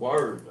 the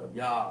word of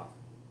Yah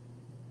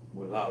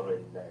was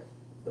already there,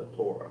 the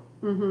Torah.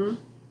 mm-hmm.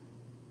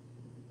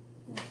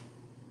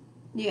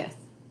 Yes.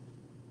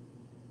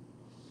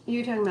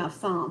 You're talking about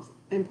Psalms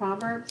and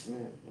Proverbs?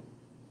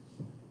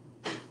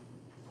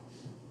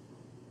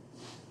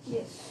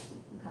 Yes,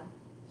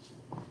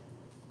 okay.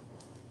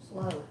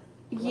 Slow.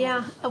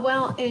 Yeah,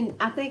 well, and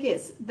I think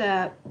it's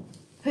the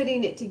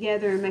putting it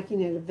together and making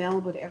it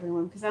available to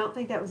everyone, because I don't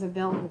think that was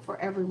available for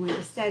everyone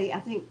to study. I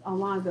think a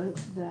lot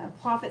of the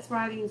prophets'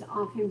 writings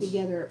all came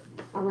together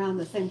around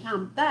the same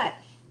time. But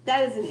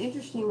that is an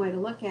interesting way to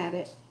look at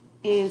it,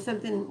 and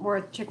something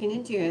worth checking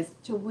into as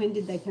to when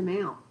did they come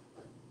out.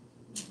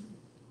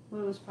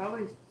 Well, it was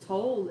probably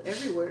told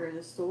everywhere.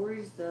 The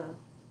stories,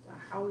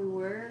 how we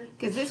were.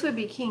 Because this would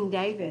be King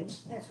David,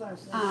 That's what I'm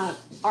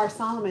saying. or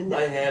Solomon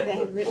They had that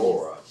had the written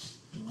Torah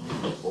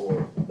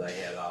before they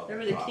had all They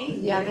were the the prophets.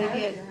 kings. Yeah, they had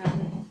did. to have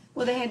it.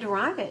 Well, they had to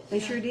write it. They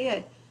sure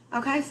did.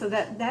 Okay, so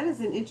that is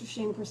an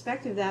interesting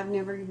perspective that I've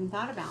never even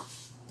thought about.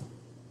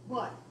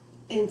 What?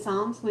 In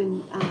Psalms,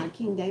 when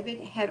King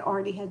David had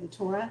already had the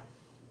Torah,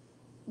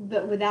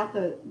 but without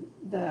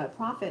the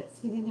prophets,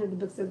 he didn't have the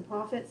books of the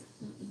prophets.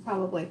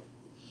 Probably.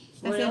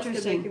 That's What else could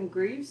interesting. make him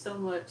grieve so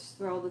much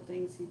for all the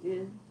things he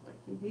did? Like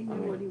he knew I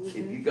mean, what he was if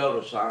you doing. go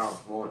to Psalms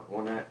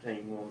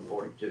 119,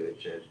 142, it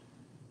says,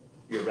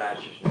 your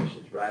righteousness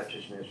is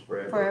righteousness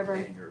forever, Forever.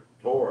 and your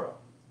Torah,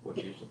 which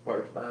is the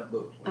first 5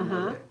 books, we know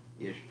Uh-huh. that,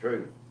 is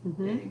true.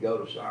 Hmm. And you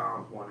go to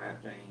Psalms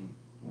 119,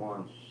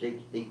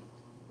 160,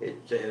 it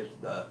says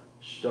the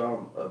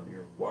sum of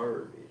your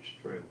word is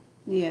true.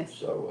 Yes,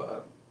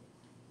 So,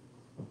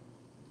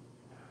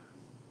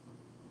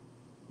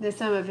 the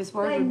sum of his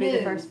word They would be the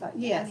knew. first five. I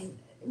Yes. mean,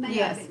 it may not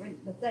Yes. have been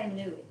written, but they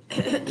knew it. They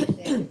said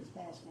it was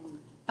passed down.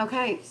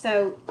 Okay,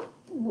 so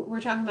we're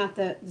talking about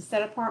the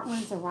set apart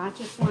ones, the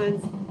righteous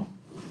ones.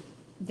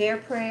 Their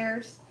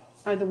prayers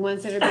are the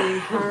ones that are being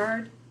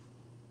heard,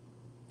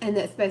 and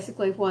that's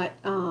basically what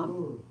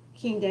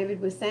King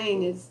David was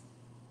saying is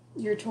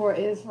your Torah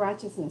is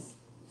righteousness.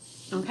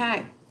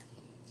 Okay.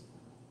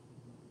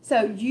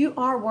 So you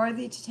are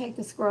worthy to take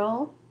the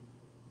scroll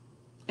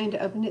and to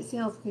open its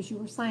seals, because you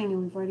were saying,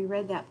 and we've already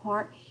read that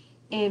part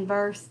in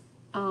verse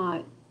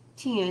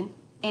 10,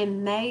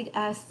 and made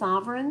us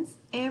sovereigns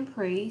and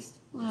priests.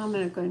 Well, I'm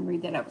going to go ahead and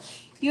read that over.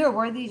 You are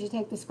worthy to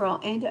take the scroll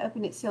and to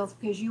open its seals,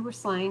 because you were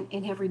slain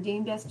and have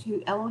redeemed us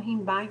to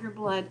Elohim by your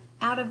blood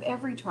out of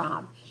every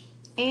tribe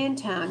and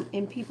tongue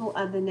and people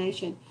of the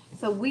nation.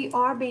 So we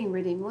are being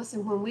redeemed.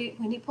 Listen,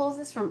 when he pulls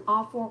us from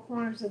all 4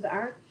 corners of the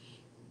earth,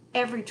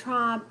 every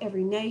tribe,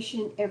 every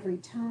nation, every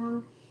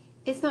tongue,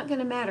 it's not going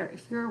to matter.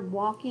 If you're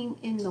walking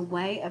in the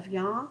way of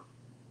Yah,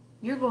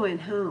 you're going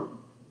home.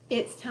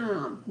 It's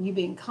time. You've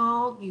been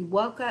called. You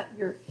woke up.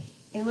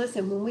 And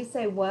listen, when we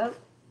say woke,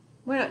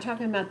 we're not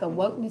talking about the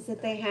wokeness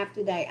that they have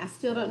today. I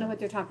still don't know what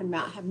they're talking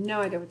about. I have no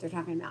idea what they're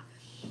talking about.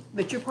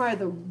 But you're part of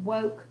the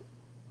woke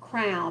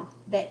crowd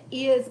that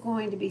is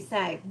going to be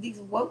saved. These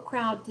woke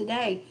crowd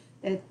today,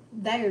 that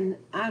they are,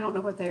 I don't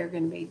know what they are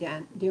going to be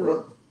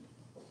doing.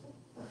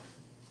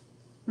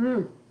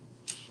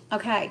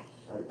 Okay.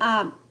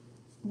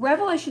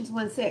 Revelations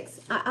 1:6.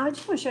 I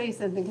just want to show you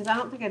something, because I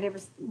don't think I'd ever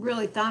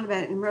really thought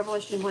about it. In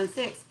Revelation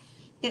 1:6,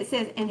 it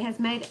says, and has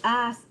made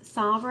us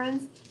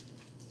sovereigns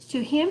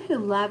to him who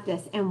loved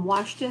us and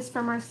washed us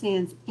from our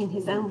sins in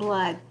his own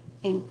blood.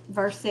 In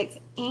verse 6,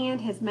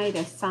 and has made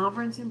us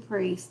sovereigns and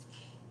priests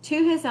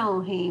to his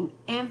Elohim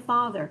and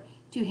Father.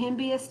 To him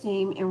be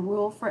esteem and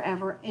rule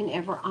forever and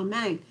ever.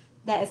 Amen.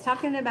 That is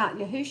talking about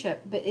Yahusha,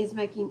 but is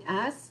making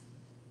us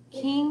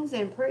kings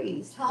and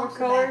priests. Talks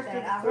Or about co-heirs that. to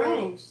the I read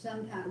throne. it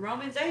sometime.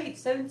 Romans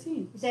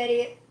 8:17. Is that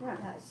it? Right.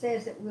 It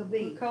says that we'll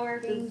be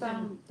Co-heirs to the kings throne.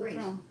 and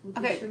priests.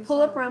 Okay,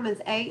 pull up Romans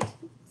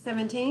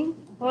 8:17.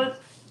 Well, it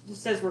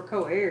just says we're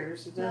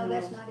co-heirs. It No, doesn't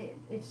that's know. not it.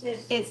 It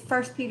says, It's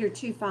 1 Peter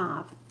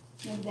 2:5.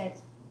 maybe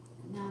that's,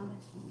 no,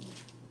 that's not it.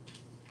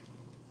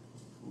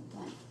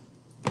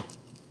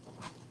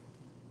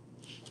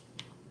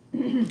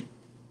 Okay.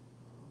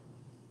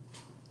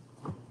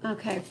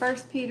 Okay, 1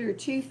 Peter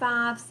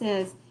 2:5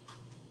 says,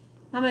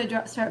 I'm going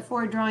to start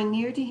forward, drawing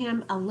near to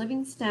him a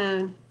living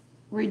stone,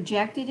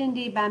 rejected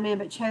indeed by man,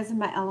 but chosen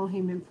by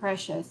Elohim and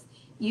precious.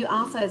 You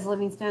also, as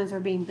living stones, are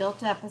being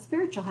built up a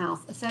spiritual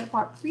house, a set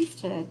apart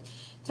priesthood,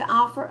 to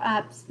offer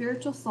up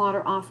spiritual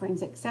slaughter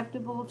offerings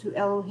acceptable to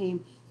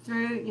Elohim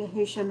through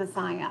Yahushua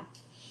Messiah.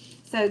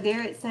 So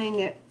there it's saying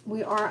that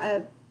we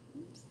are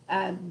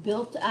a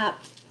built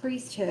up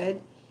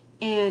priesthood.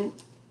 And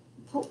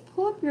pull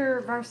up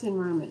your verse in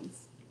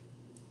Romans.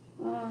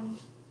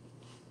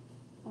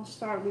 I'll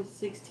start with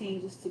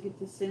 16 just to get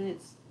the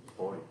sentence.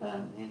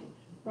 45 minutes.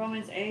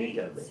 Romans You 8,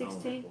 gotta be home in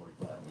 16.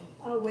 45 minutes.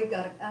 Oh, we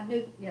got it, I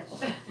knew, yes.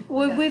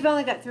 We've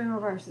only got 3 more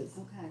verses.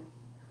 Okay.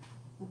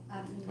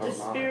 The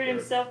Spirit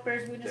Himself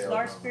bears witness with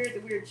our spirit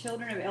that we are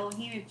children of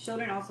Elohim, and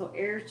children also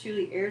heirs,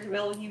 truly heirs of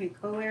Elohim, and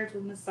co-heirs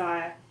with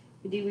Messiah.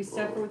 Indeed, we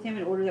suffer with Him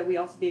in order that we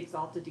also be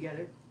exalted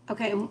together.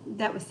 Okay, and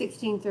that was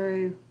 16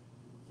 through.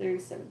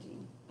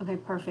 17. Okay,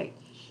 perfect.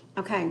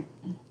 Okay.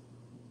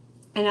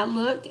 And I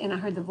looked and I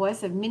heard the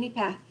voice of many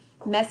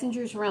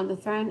messengers around the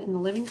throne and the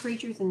living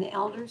creatures and the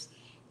elders.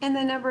 And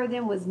the number of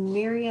them was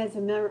myriads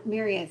and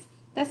myriads.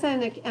 That's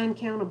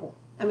uncountable.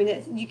 I mean,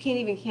 you can't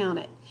even count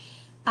it.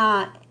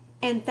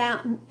 And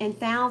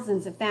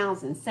thousands of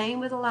thousands, saying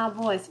with a loud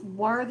voice,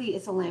 worthy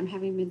is the Lamb,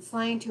 having been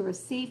slain to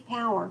receive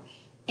power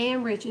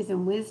and riches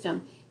and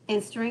wisdom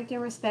and strength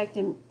and respect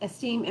and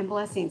esteem and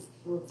blessings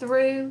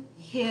through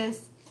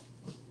his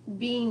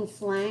being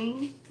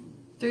slain.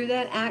 Through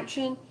that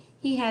action,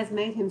 he has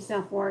made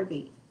himself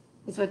worthy,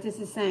 is what this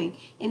is saying.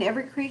 And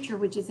every creature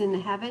which is in the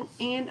heaven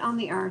and on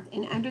the earth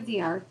and under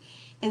the earth,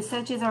 and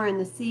such as are in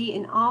the sea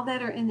and all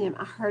that are in them,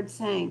 I heard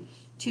saying,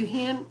 to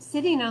him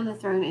sitting on the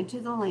throne and to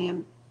the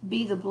Lamb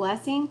be the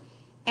blessing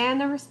and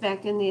the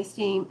respect and the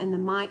esteem and the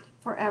might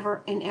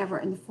forever and ever.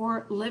 And the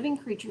 4 living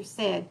creatures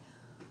said,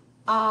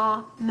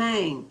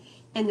 Amen.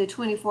 And the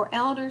 24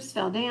 elders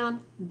fell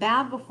down,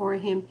 bowed before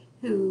him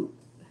who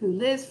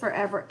lives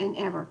forever and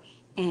ever.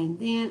 And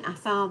then I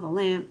saw the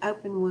Lamb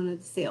open one of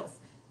the seals.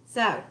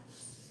 So,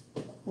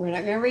 we're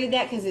not going to read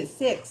that because it's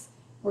 6.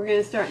 We're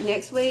going to start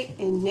next week.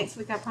 And next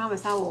week, I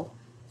promise I will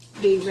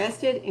be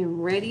rested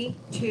and ready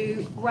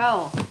to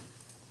roll.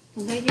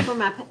 And thank you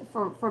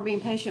for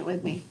being patient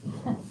with me.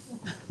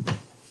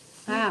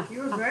 Wow.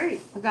 You were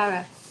great. I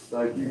gotta.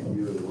 Thank you,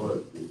 you as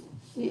well,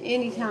 Steve.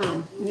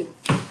 Anytime.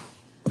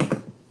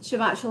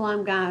 Shabbat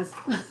shalom, guys.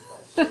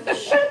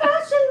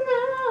 Shabbat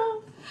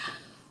shalom.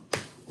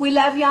 We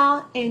love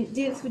y'all. And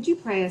Dennis, would you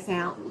pray us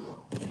out?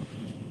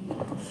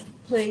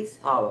 Please.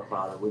 Our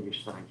Father, we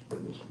just thank you for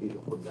this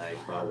beautiful day,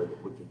 Father,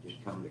 that we can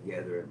just come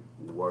together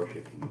and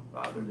worship you,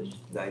 Father, this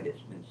day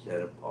that's been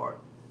set apart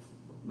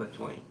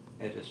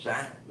as a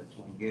sign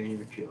between you and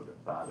your children,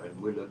 Father,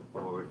 and we look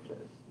forward to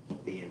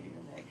being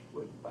here next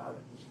week, Father.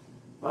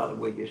 Father,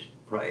 we just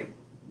pray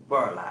for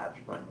our lives,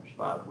 friends,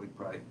 Father.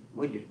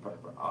 We just pray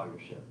for all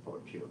your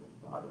set-apart children,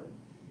 Father,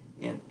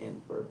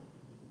 and for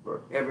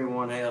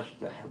everyone else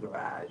to have their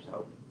eyes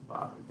open,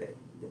 Father, that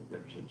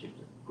there's just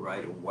a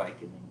great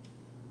awakening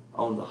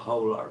on the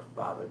whole earth,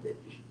 Father,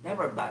 that just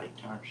everybody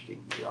turns to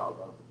you all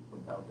over. We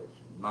know that's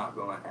not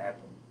going to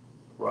happen,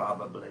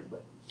 probably,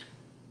 but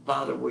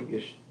Father, we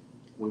just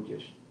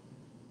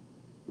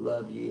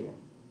love you, and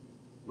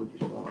we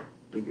just want to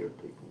be your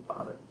people,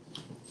 Father.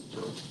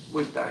 So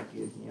we thank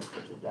you again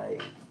for today,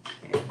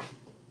 and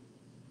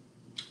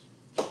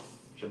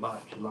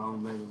Shabbat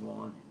Shalom,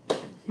 everyone.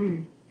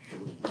 And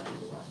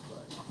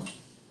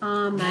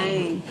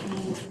Amen.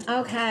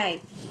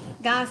 Okay.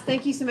 Guys,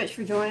 thank you so much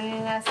for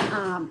joining us.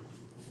 I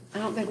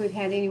don't think we've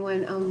had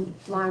anyone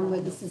online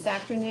with us this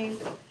afternoon,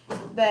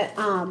 but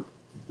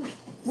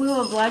we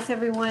will bless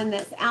everyone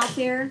that's out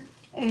there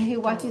and who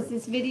watches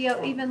this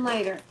video even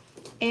later.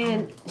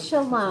 And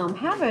shalom.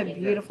 Have a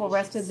beautiful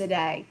rest of the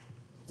day.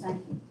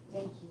 Thank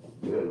you.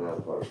 Good,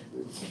 not first.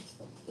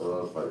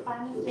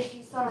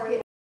 I'm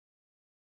sorry.